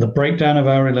the breakdown of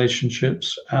our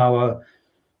relationships, our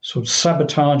sort of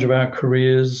sabotage of our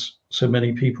careers, so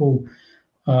many people,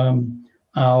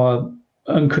 our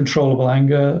uncontrollable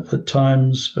anger at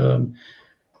times,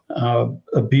 our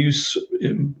abuse,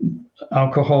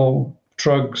 alcohol,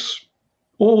 drugs,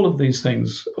 all of these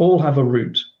things all have a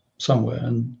root somewhere.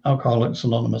 And Alcoholics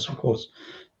Anonymous, of course,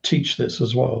 teach this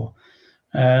as well.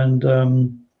 And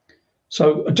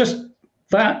so just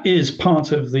that is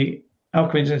part of the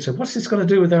alchemy. They said, what's this got to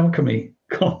do with alchemy?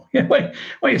 What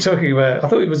are you talking about? I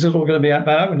thought it was all going to be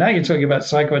about, now you're talking about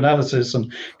psychoanalysis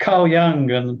and Carl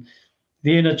Jung and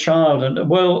the inner child. And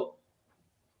well,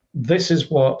 this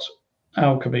is what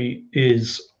alchemy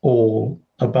is all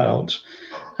about.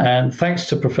 And thanks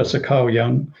to Professor Carl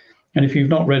Jung. And if you've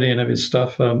not read any of his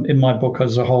stuff, in my book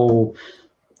as a whole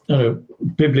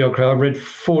bibliography, I read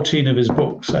 14 of his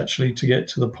books actually to get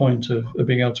to the point of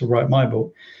being able to write my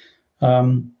book.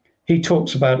 He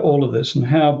talks about all of this and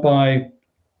how by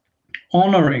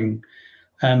honoring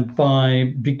and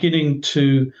by beginning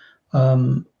to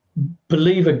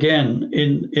believe again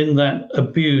in that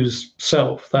abused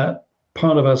self, that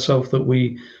part of ourself that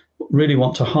we really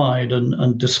want to hide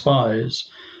and despise,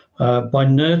 by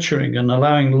nurturing and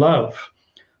allowing love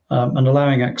and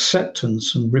allowing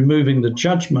acceptance and removing the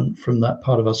judgment from that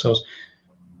part of ourselves,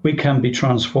 we can be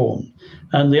transformed.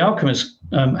 And the alchemists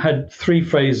had 3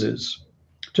 phases,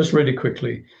 just really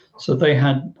quickly. So they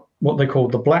had what they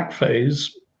called the black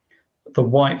phase, the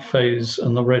white phase,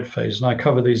 and the red phase. And I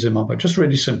cover these in my book, just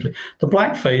really simply. The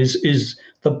black phase is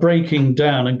the breaking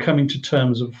down and coming to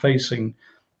terms of facing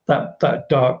that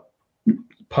dark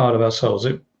part of ourselves.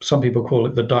 Some people call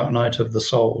it the dark night of the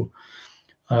soul.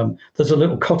 There's a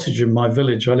little cottage in my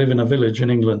village. I live in a village in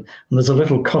England, and there's a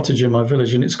little cottage in my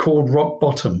village, and it's called Rock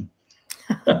Bottom.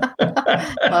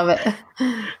 Love it.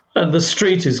 And the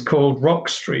street is called Rock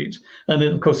Street, and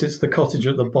of course it's the cottage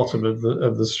at the bottom of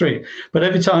the street. But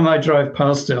every time I drive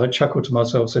past it, I chuckle to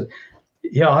myself, and said,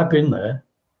 "Yeah, I've been there.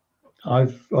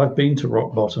 I've been to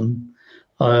Rock Bottom.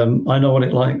 I know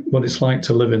what it's like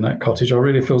to live in that cottage. I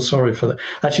really feel sorry for that."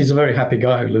 Actually, he's a very happy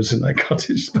guy who lives in that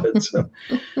cottage. But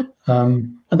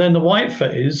and then the white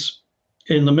phase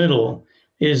in the middle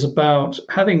is about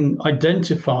having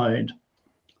identified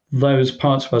those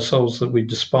parts of ourselves that we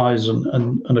despise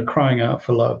and are crying out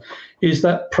for love, is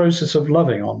that process of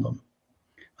loving on them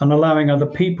and allowing other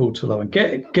people to love and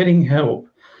getting help,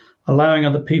 allowing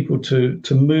other people to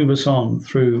move us on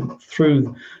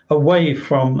through away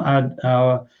from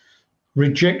our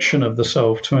rejection of the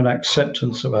self to an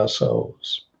acceptance of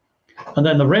ourselves. And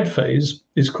then the red phase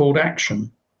is called action.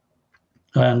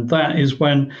 And that is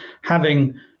when,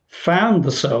 having found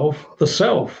the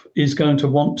self is going to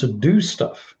want to do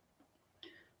stuff.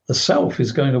 The self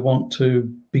is going to want to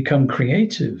become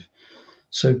creative.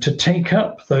 So to take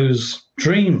up those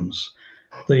dreams,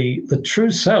 the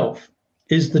true self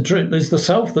is the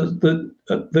self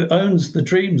that owns the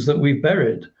dreams that we've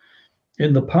buried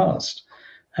in the past.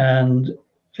 And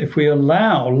if we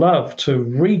allow love to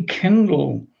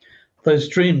rekindle those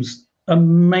dreams,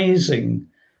 amazing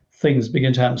things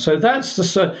begin to happen.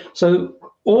 So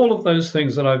all of those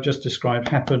things that I've just described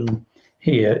happen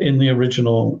here in the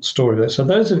original story. So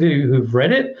those of you who've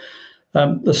read it,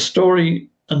 the story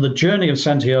and the journey of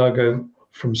Santiago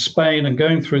from Spain and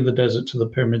going through the desert to the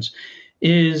pyramids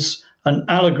is an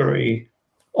allegory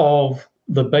of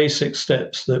the basic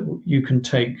steps that you can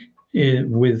take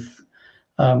with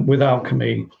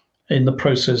alchemy in the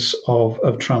process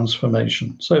of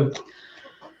transformation. So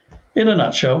in a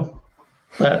nutshell,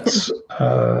 that's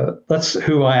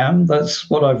who I am. That's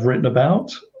what I've written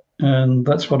about. And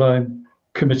that's what I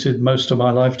committed most of my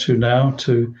life to now,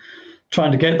 to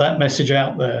trying to get that message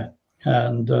out there.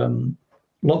 And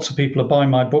lots of people are buying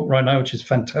my book right now, which is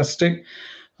fantastic.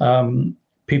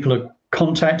 People are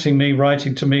contacting me,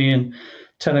 writing to me and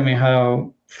telling me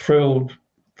how thrilled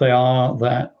they are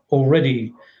that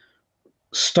already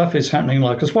stuff is happening.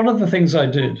 Because one of the things I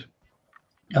did,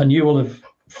 and you will have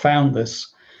found this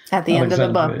at the end of the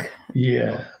book.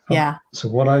 Yeah. Yeah. So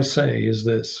what I say is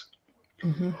this,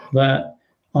 that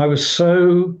I was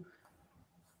so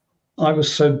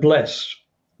blessed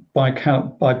by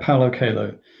Paulo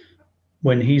Coelho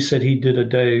when he said he did a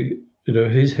day,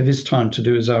 his time to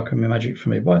do his alchemy magic for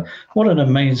me. What an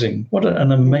amazing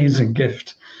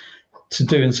gift to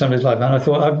do in somebody's life. And I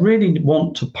thought, I really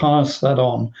want to pass that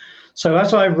on. So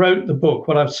as I wrote the book,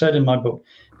 what I've said in my book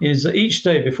is that each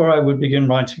day before I would begin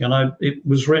writing, and it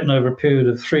was written over a period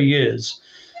of 3 years,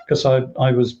 because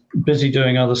I was busy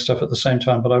doing other stuff at the same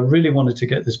time, but I really wanted to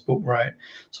get this book right.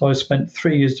 So I spent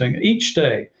 3 years doing it. Each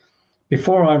day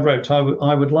before I wrote, I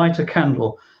would light a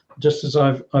candle, just as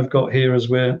I've got here as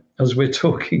we're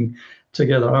talking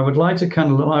together. I would light a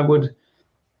candle and I would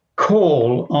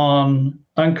call on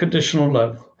unconditional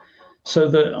love, so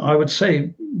that I would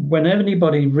say, when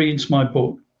anybody reads my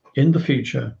book in the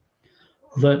future,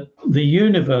 that the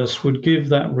universe would give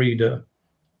that reader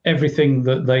everything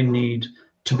that they need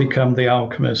to become the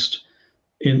alchemist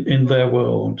in their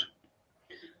world.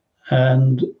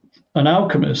 And an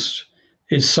alchemist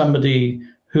is somebody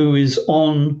who is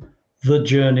on the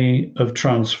journey of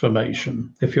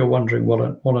transformation, if you're wondering what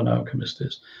an alchemist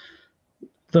is.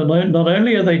 Not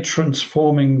only are they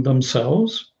transforming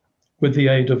themselves with the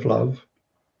aid of love,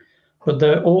 but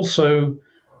they're also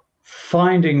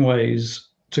finding ways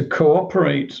to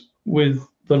cooperate with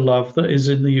the love that is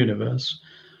in the universe,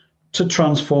 to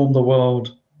transform the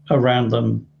world around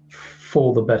them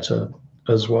for the better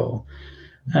as well.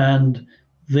 And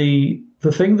the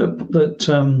thing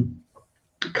that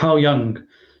Carl Jung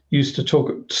used to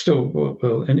talk, still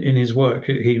well, in his work,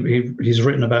 he's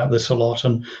written about this a lot,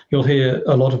 and you'll hear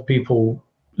a lot of people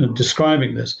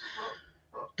describing this,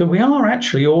 that we are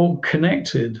actually all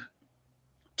connected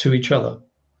to each other,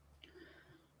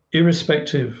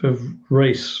 irrespective of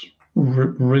race,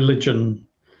 religion,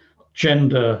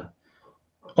 gender,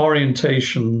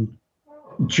 orientation,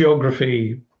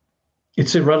 geography.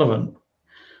 It's irrelevant.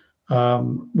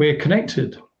 We're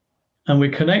connected, and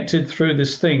we're connected through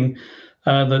this thing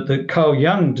that Carl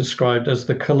Jung described as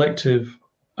the collective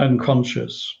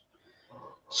unconscious.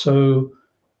 So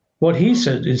what he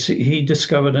said is he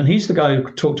discovered, and he's the guy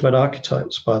who talked about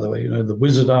archetypes, by the way, the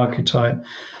wizard archetype,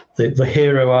 the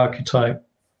hero archetype.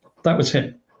 That was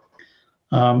him.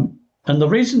 And the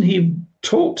reason he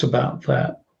talked about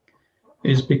that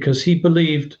is because he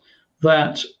believed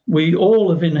that we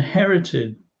all have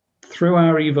inherited, through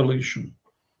our evolution,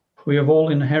 we have all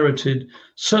inherited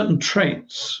certain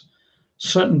traits,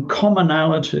 certain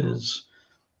commonalities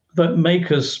that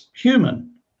make us human,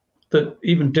 that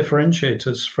even differentiate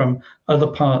us from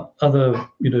other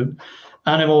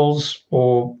animals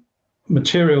or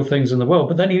material things in the world.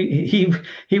 But then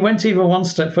he went even one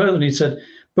step further, and he said,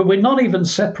 but we're not even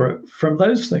separate from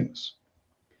those things.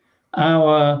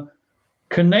 Our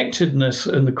connectedness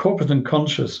in the corporate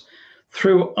unconscious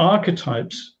through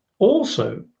archetypes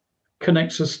also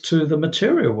connects us to the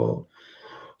material world.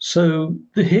 So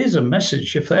here's a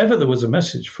message, if ever there was a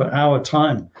message for our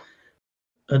time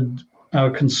and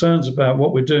our concerns about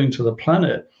what we're doing to the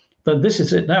planet, then this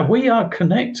is it now. We are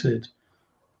connected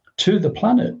to the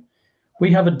planet.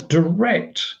 We have a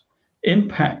direct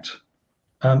impact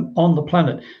on the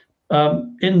planet.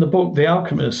 In the book, The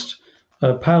Alchemist,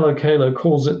 Paulo Coelho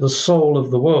calls it the soul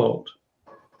of the world.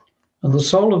 And the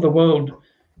soul of the world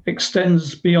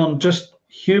extends beyond just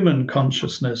human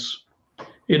consciousness.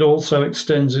 It also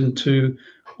extends into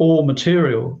all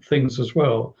material things as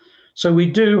well. So we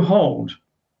do hold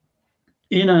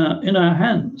in our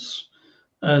hands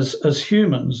as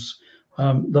humans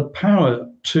the power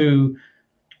to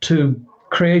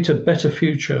create a better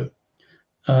future.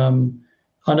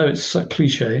 I know it's a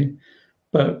cliche,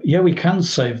 but yeah, we can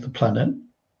save the planet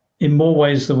in more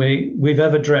ways than we've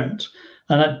ever dreamt.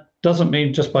 And that doesn't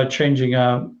mean just by changing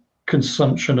our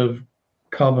consumption of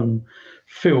carbon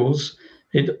fuels.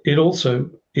 It also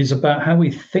is about how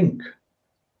we think.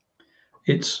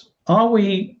 Are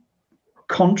we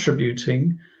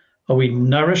contributing? Are we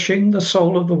nourishing the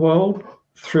soul of the world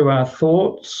through our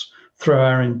thoughts, through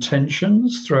our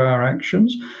intentions, through our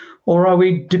actions? Or are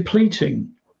we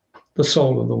depleting the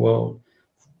soul of the world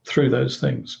through those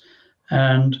things?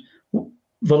 And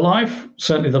the life,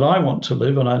 certainly that I want to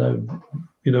live, and I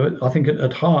know, I think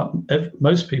at heart,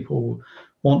 most people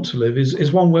want to live,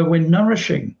 is one where we're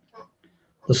nourishing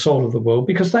the soul of the world,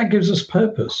 because that gives us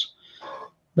purpose.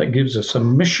 That gives us a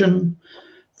mission.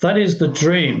 That is the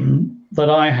dream that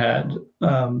I had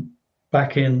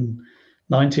back in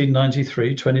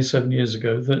 1993, 27 years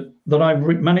ago, that I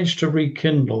managed to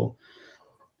rekindle.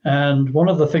 And one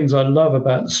of the things I love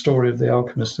about the story of The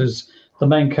Alchemist is the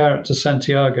main character,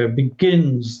 Santiago,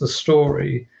 begins the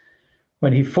story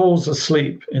when he falls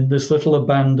asleep in this little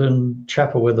abandoned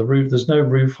chapel where there's no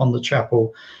roof on the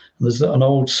chapel, and there's an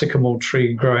old sycamore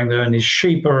tree growing there, and his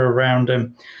sheep are around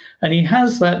him. And he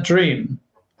has that dream.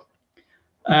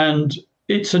 And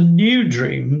it's a new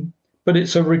dream, but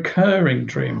it's a recurring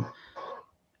dream.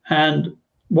 And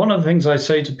one of the things I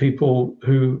say to people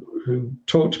who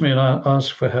talk to me and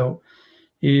ask for help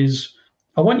is,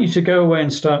 I want you to go away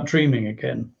and start dreaming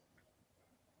again.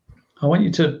 I want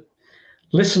you to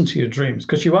listen to your dreams,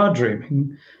 because you are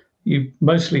dreaming. You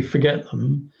mostly forget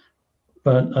them.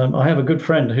 But I have a good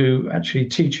friend who actually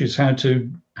teaches how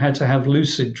to have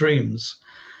lucid dreams,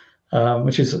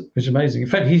 which is amazing. In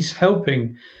fact, he's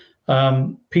helping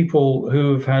people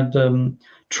who have had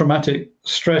traumatic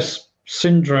stress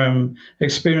syndrome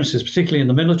experiences, particularly in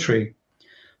the military,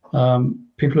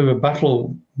 people who are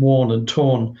battle worn and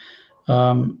torn,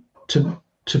 to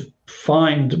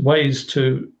find ways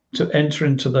to enter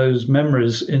into those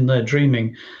memories in their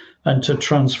dreaming and to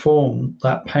transform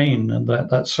that pain and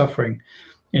that suffering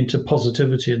into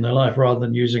positivity in their life, rather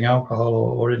than using alcohol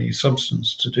or any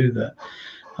substance to do that.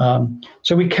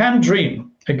 So we can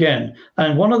dream again.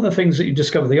 And one of the things that you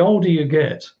discover, the older you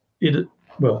get,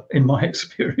 well, in my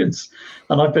experience,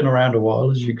 and I've been around a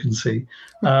while, as you can see,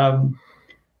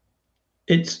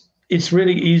 it's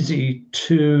really easy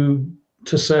to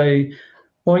say,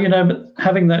 well,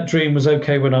 having that dream was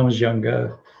okay when I was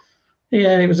younger.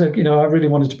 Yeah, it was I really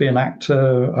wanted to be an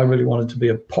actor. I really wanted to be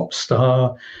a pop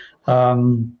star. I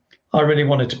really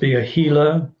wanted to be a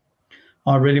healer.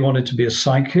 I really wanted to be a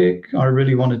psychic. I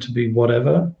really wanted to be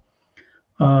whatever.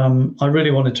 I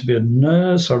really wanted to be a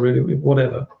nurse.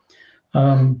 Whatever.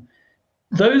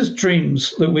 Those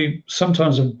dreams that we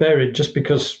sometimes have buried just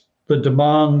because the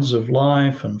demands of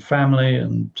life and family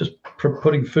and just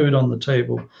putting food on the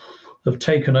table have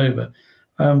taken over.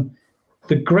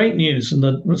 The great news, and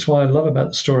that's why I love about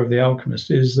the story of the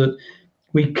alchemist, is that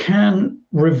we can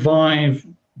revive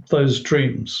those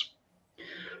dreams.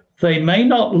 They may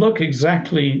not look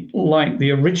exactly like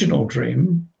the original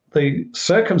dream. The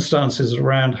circumstances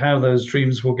around how those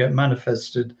dreams will get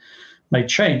manifested may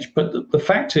change. But the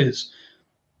fact is,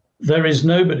 there is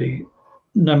nobody,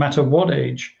 no matter what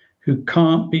age, who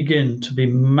can't begin to be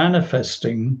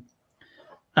manifesting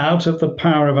out of the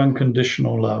power of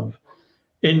unconditional love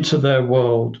into their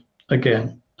world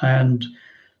again. And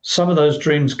some of those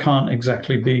dreams can't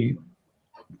exactly be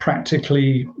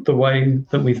practically the way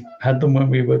that we've had them when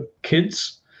we were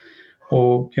kids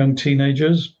or young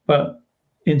teenagers, but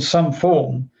in some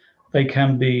form they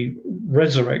can be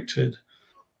resurrected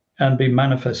and be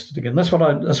manifested again. That's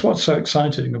what's so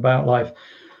exciting about life.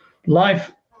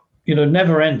 Life,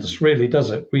 never ends, really,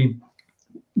 does it?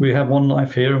 We have one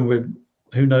life here, and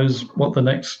who knows what the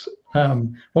next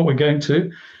what we're going to.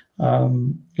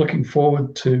 Looking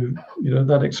forward to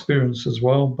that experience as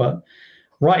well. But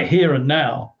right here and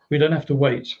now, we don't have to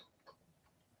wait.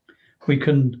 We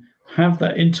can have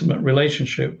that intimate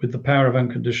relationship with the power of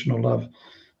unconditional love,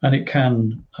 and it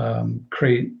can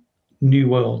create new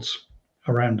worlds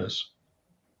around us.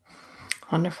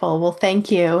 Wonderful. Well, thank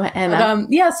you. And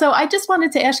so I just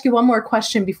wanted to ask you one more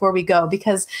question before we go,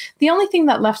 because the only thing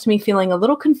that left me feeling a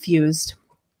little confused,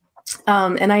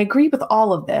 and I agree with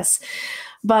all of this,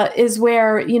 but is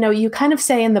where, you kind of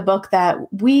say in the book that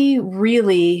we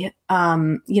really,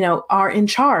 are in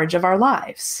charge of our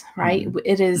lives, right? Mm-hmm.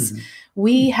 It is,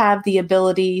 we have the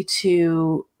ability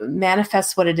to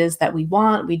manifest what it is that we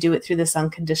want. We do it through this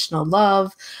unconditional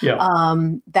love,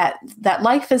 that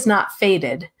life is not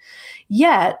fated.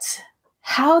 Yet,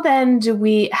 how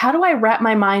do I wrap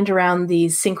my mind around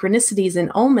these synchronicities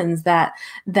and omens that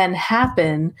then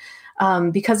happen?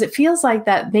 Because it feels like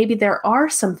that maybe there are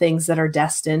some things that are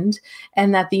destined,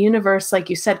 and that the universe, like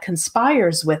you said,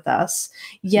 conspires with us.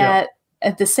 Yet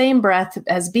at the same breath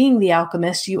as being the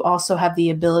alchemist, you also have the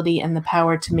ability and the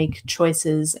power to make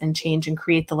choices and change and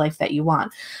create the life that you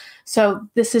want. So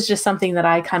this is just something that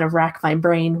I kind of rack my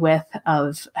brain with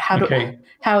of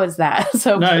how is that?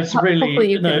 So no, it's really,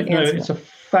 it's a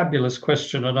fabulous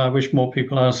question. And I wish more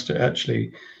people asked it,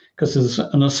 actually, because there's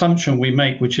an assumption we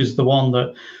make, which is the one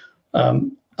that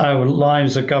our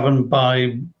lives are governed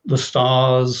by the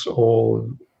stars or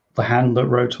the hand that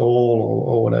wrote all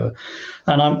or whatever.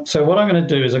 And so what I'm going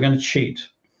to do is I'm going to cheat.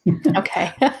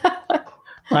 Okay.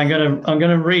 I'm going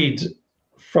to read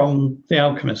from The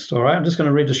Alchemist. All right. I'm just going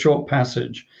to read a short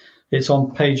passage. It's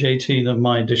on page 18 of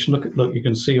my edition. Look, you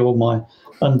can see all my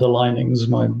underlinings,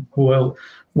 my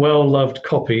well-loved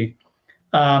copy.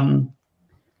 And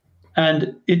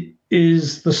it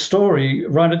is the story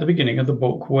right at the beginning of the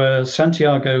book where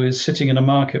Santiago is sitting in a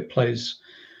marketplace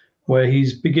where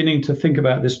he's beginning to think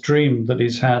about this dream that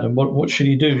he's had, and what should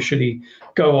he do? Should he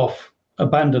go off,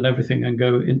 abandon everything, and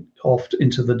go off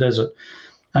into the desert?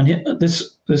 And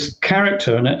this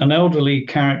character, an elderly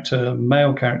character,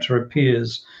 male character,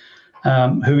 appears,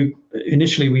 who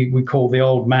initially we call the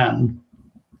old man.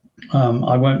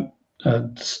 I won't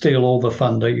steal all the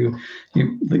thunder that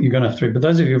you're going to have to read, but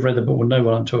those of you who've read the book will know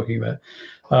what I'm talking about.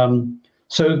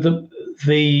 So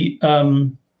the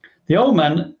old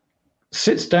man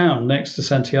sits down next to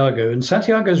Santiago, and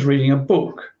Santiago's reading a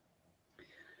book.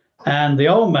 And the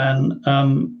old man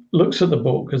looks at the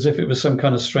book as if it was some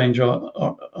kind of strange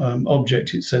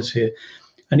object, it says here.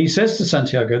 And he says to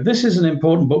Santiago, "This is an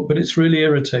important book, but it's really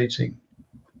irritating."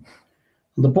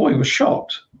 And the boy was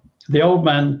shocked. The old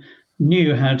man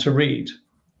knew how to read,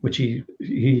 which he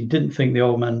didn't think the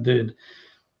old man did,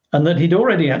 and that he'd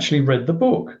already actually read the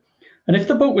book. And if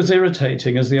the book was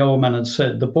irritating, as the old man had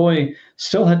said, the boy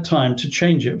still had time to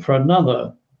change it for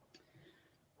another.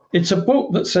 "It's a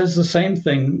book that says the same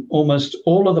thing almost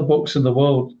all of the books in the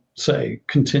world say,"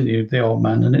 continued the old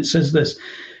man. And it says this: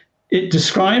 "It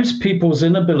describes people's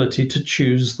inability to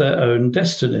choose their own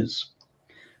destinies."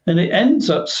 And it ends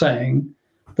up saying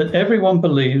that everyone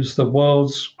believes the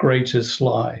world's greatest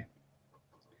lie.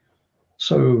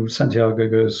 So Santiago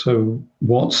goes, "So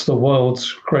what's the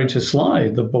world's greatest lie?"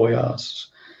 the boy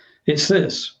asks. "It's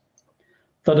this,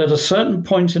 that at a certain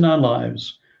point in our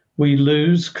lives, we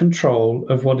lose control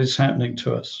of what is happening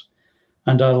to us.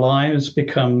 and our lives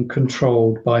become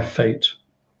controlled by fate.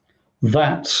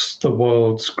 That's the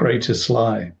world's greatest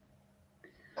lie.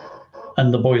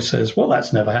 And the boy says, well,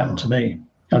 that's never happened to me,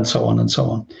 and so on and so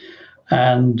on.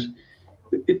 And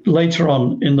later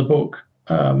on in the book,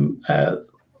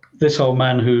 this old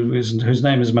man whose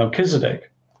name is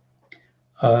Melchizedek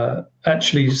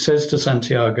actually says to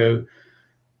Santiago,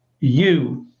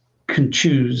 you can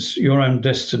choose your own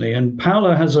destiny. And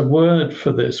Paulo has a word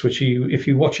for this, which if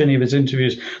you watch any of his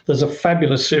interviews, there's a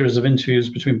fabulous series of interviews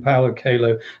between Paulo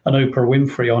Coelho and Oprah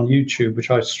Winfrey on YouTube,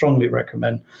 which I strongly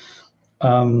recommend,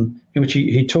 in which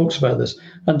he talks about this.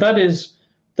 And that is,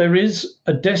 there is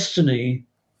a destiny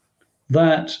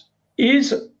that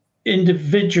is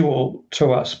individual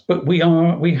to us, but we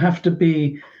have to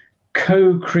be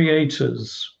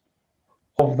co-creators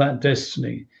of that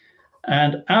destiny.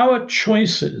 And our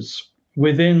choices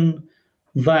within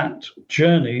that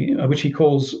journey, which he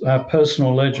calls our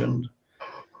personal legend,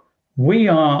 we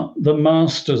are the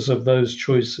masters of those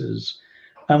choices.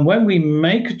 And when we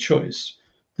make a choice,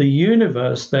 the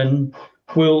universe then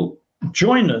will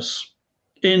join us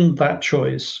in that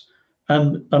choice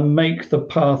and make the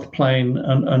path plain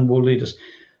and will lead us.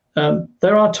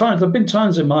 There have been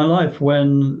times in my life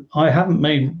when I haven't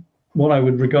made what I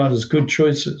would regard as good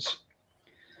choices.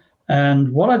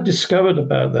 And what I've discovered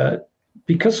about that,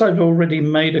 because I've already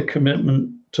made a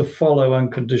commitment to follow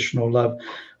unconditional love,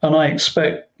 and I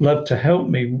expect love to help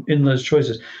me in those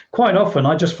choices, quite often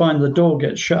I just find the door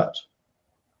gets shut,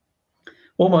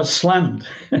 almost slammed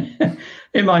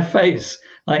in my face.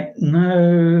 Like,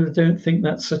 no, don't think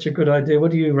that's such a good idea.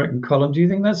 What do you reckon, Colm? Do you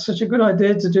think that's such a good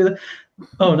idea to do that?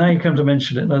 Oh, now you come to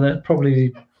mention it. No,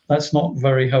 that's not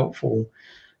very helpful.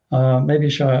 Maybe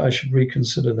I should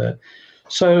reconsider that.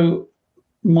 So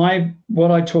in my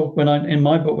book,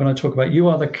 when I talk about you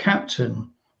are the captain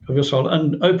of your soul,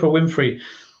 and Oprah Winfrey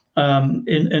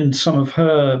in some of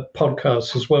her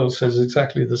podcasts as well says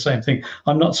exactly the same thing.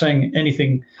 I'm not saying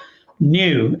anything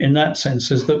new in that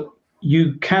sense, is that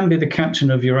you can be the captain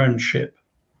of your own ship.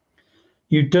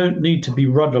 You don't need to be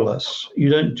rudderless. You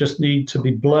don't just need to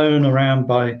be blown around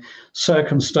by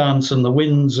circumstance and the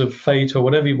winds of fate, or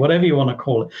whatever you want to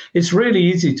call it. It's really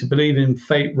easy to believe in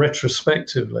fate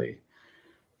retrospectively.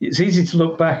 It's easy to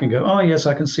look back and go, oh, yes,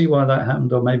 I can see why that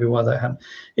happened, or maybe why that happened.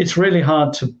 It's really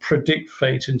hard to predict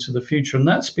fate into the future, and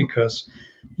that's because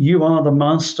you are the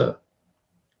master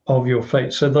of your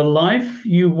fate. So the life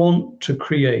you want to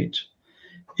create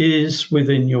is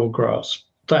within your grasp.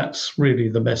 That's really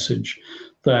the message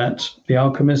that The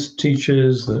Alchemist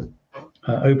teaches, that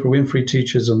Oprah Winfrey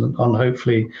teaches, and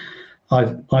hopefully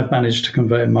I've managed to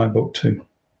convey in my book too.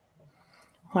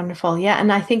 Wonderful. Yeah.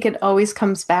 And I think it always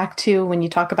comes back to, when you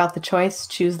talk about the choice,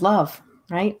 choose love,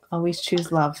 right? Always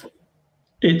choose love.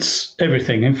 It's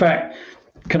everything. In fact,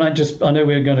 I know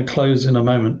we're going to close in a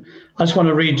moment. I just want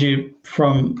to read you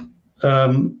from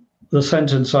the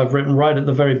sentence I've written right at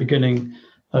the very beginning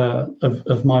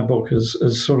of my book,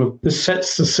 as sort of, this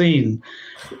sets the scene.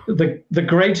 The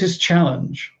greatest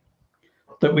challenge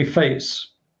that we face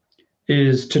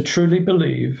is to truly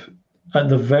believe at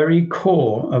the very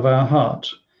core of our heart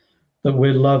that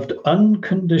we're loved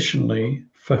unconditionally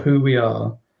for who we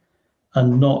are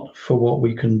and not for what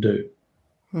we can do.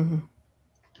 Mm-hmm.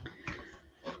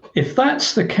 If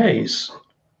that's the case,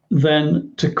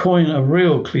 then, to coin a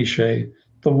real cliche,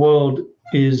 the world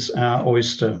is our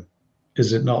oyster,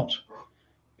 is it not?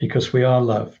 Because we are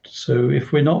loved. So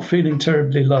if we're not feeling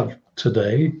terribly loved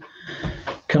today,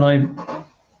 can I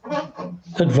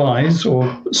advise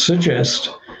or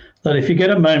suggest that if you get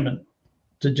a moment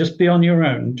to just be on your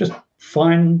own, just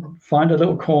find a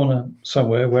little corner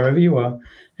somewhere, wherever you are,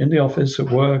 in the office, at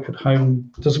work, at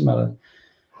home, doesn't matter.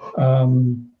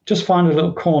 Just find a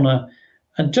little corner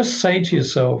and just say to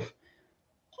yourself,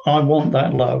 I want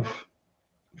that love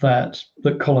that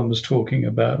Colm was talking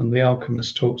about and The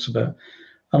Alchemist talks about.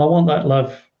 And I want that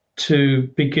love to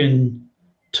begin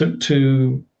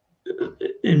to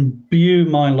imbue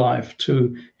my life,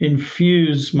 to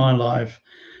infuse my life,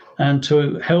 and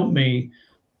to help me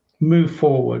move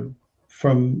forward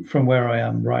from where I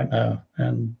am right now.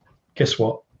 And guess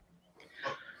what?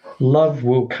 Love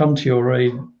will come to your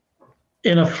aid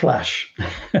in a flash,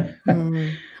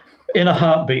 in a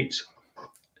heartbeat.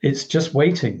 It's just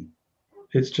waiting.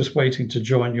 It's just waiting to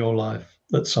join your life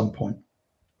at some point.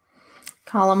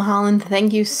 Colm Holland,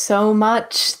 thank you so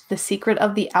much. The Secret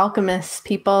of the Alchemist.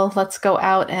 People, let's go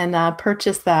out and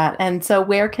purchase that. And so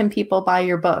where can people buy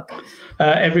your book?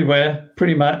 Everywhere,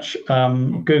 pretty much.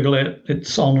 Google it.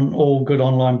 It's on all good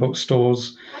online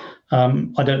bookstores.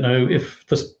 I don't know if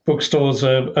the bookstores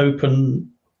are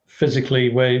open physically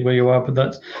where you are, but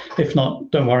that's, if not,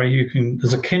 don't worry,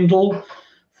 there's a Kindle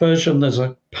version, there's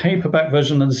a paperback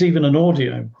version, and there's even an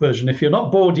audio version. If you're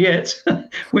not bored yet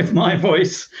with my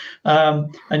voice,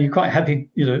 and you're quite happy,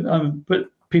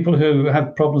 but people who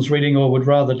have problems reading or would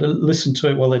rather listen to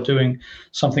it while they're doing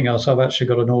something else, I've actually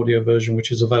got an audio version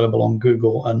which is available on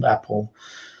Google and Apple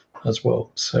as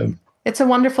well. So it's a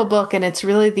wonderful book, and it's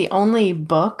really the only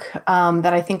book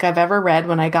that I think I've ever read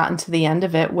when I got into the end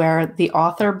of it where the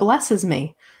author blesses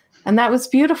me. And that was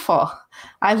beautiful.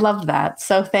 I loved that.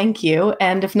 So thank you.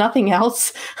 And if nothing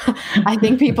else, I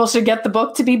think people should get the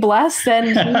book to be blessed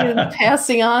and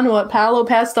passing on what Paulo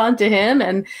passed on to him.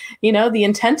 And, the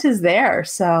intent is there.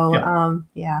 So,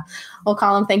 yeah. Well,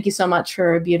 Colm, thank you so much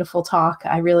for a beautiful talk.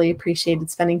 I really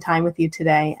appreciated spending time with you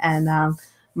today. And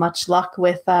much luck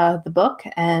with the book.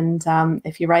 And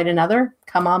if you write another,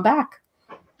 come on back.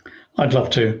 I'd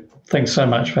love to. Thanks so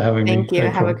much for having me. Thank you.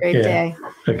 Have a great day.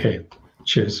 Okay.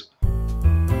 Cheers.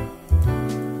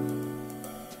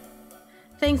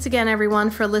 Thanks again, everyone,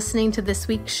 for listening to this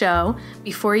week's show.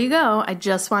 Before you go, I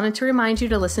just wanted to remind you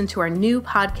to listen to our new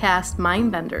podcast,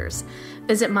 Mindbenders.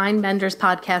 Visit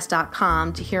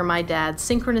mindbenderspodcast.com to hear my dad's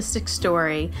synchronistic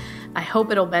story. I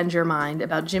hope it'll bend your mind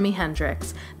about Jimi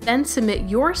Hendrix. Then submit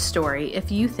your story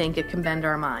if you think it can bend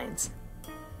our minds.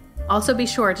 Also, be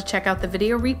sure to check out the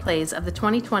video replays of the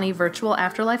 2020 Virtual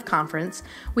Afterlife Conference.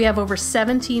 We have over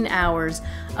 17 hours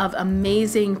of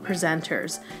amazing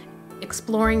presenters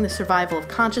exploring the survival of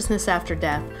consciousness after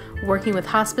death, working with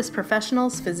hospice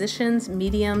professionals, physicians,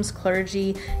 mediums,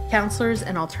 clergy, counselors,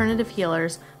 and alternative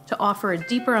healers to offer a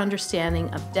deeper understanding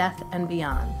of death and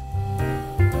beyond.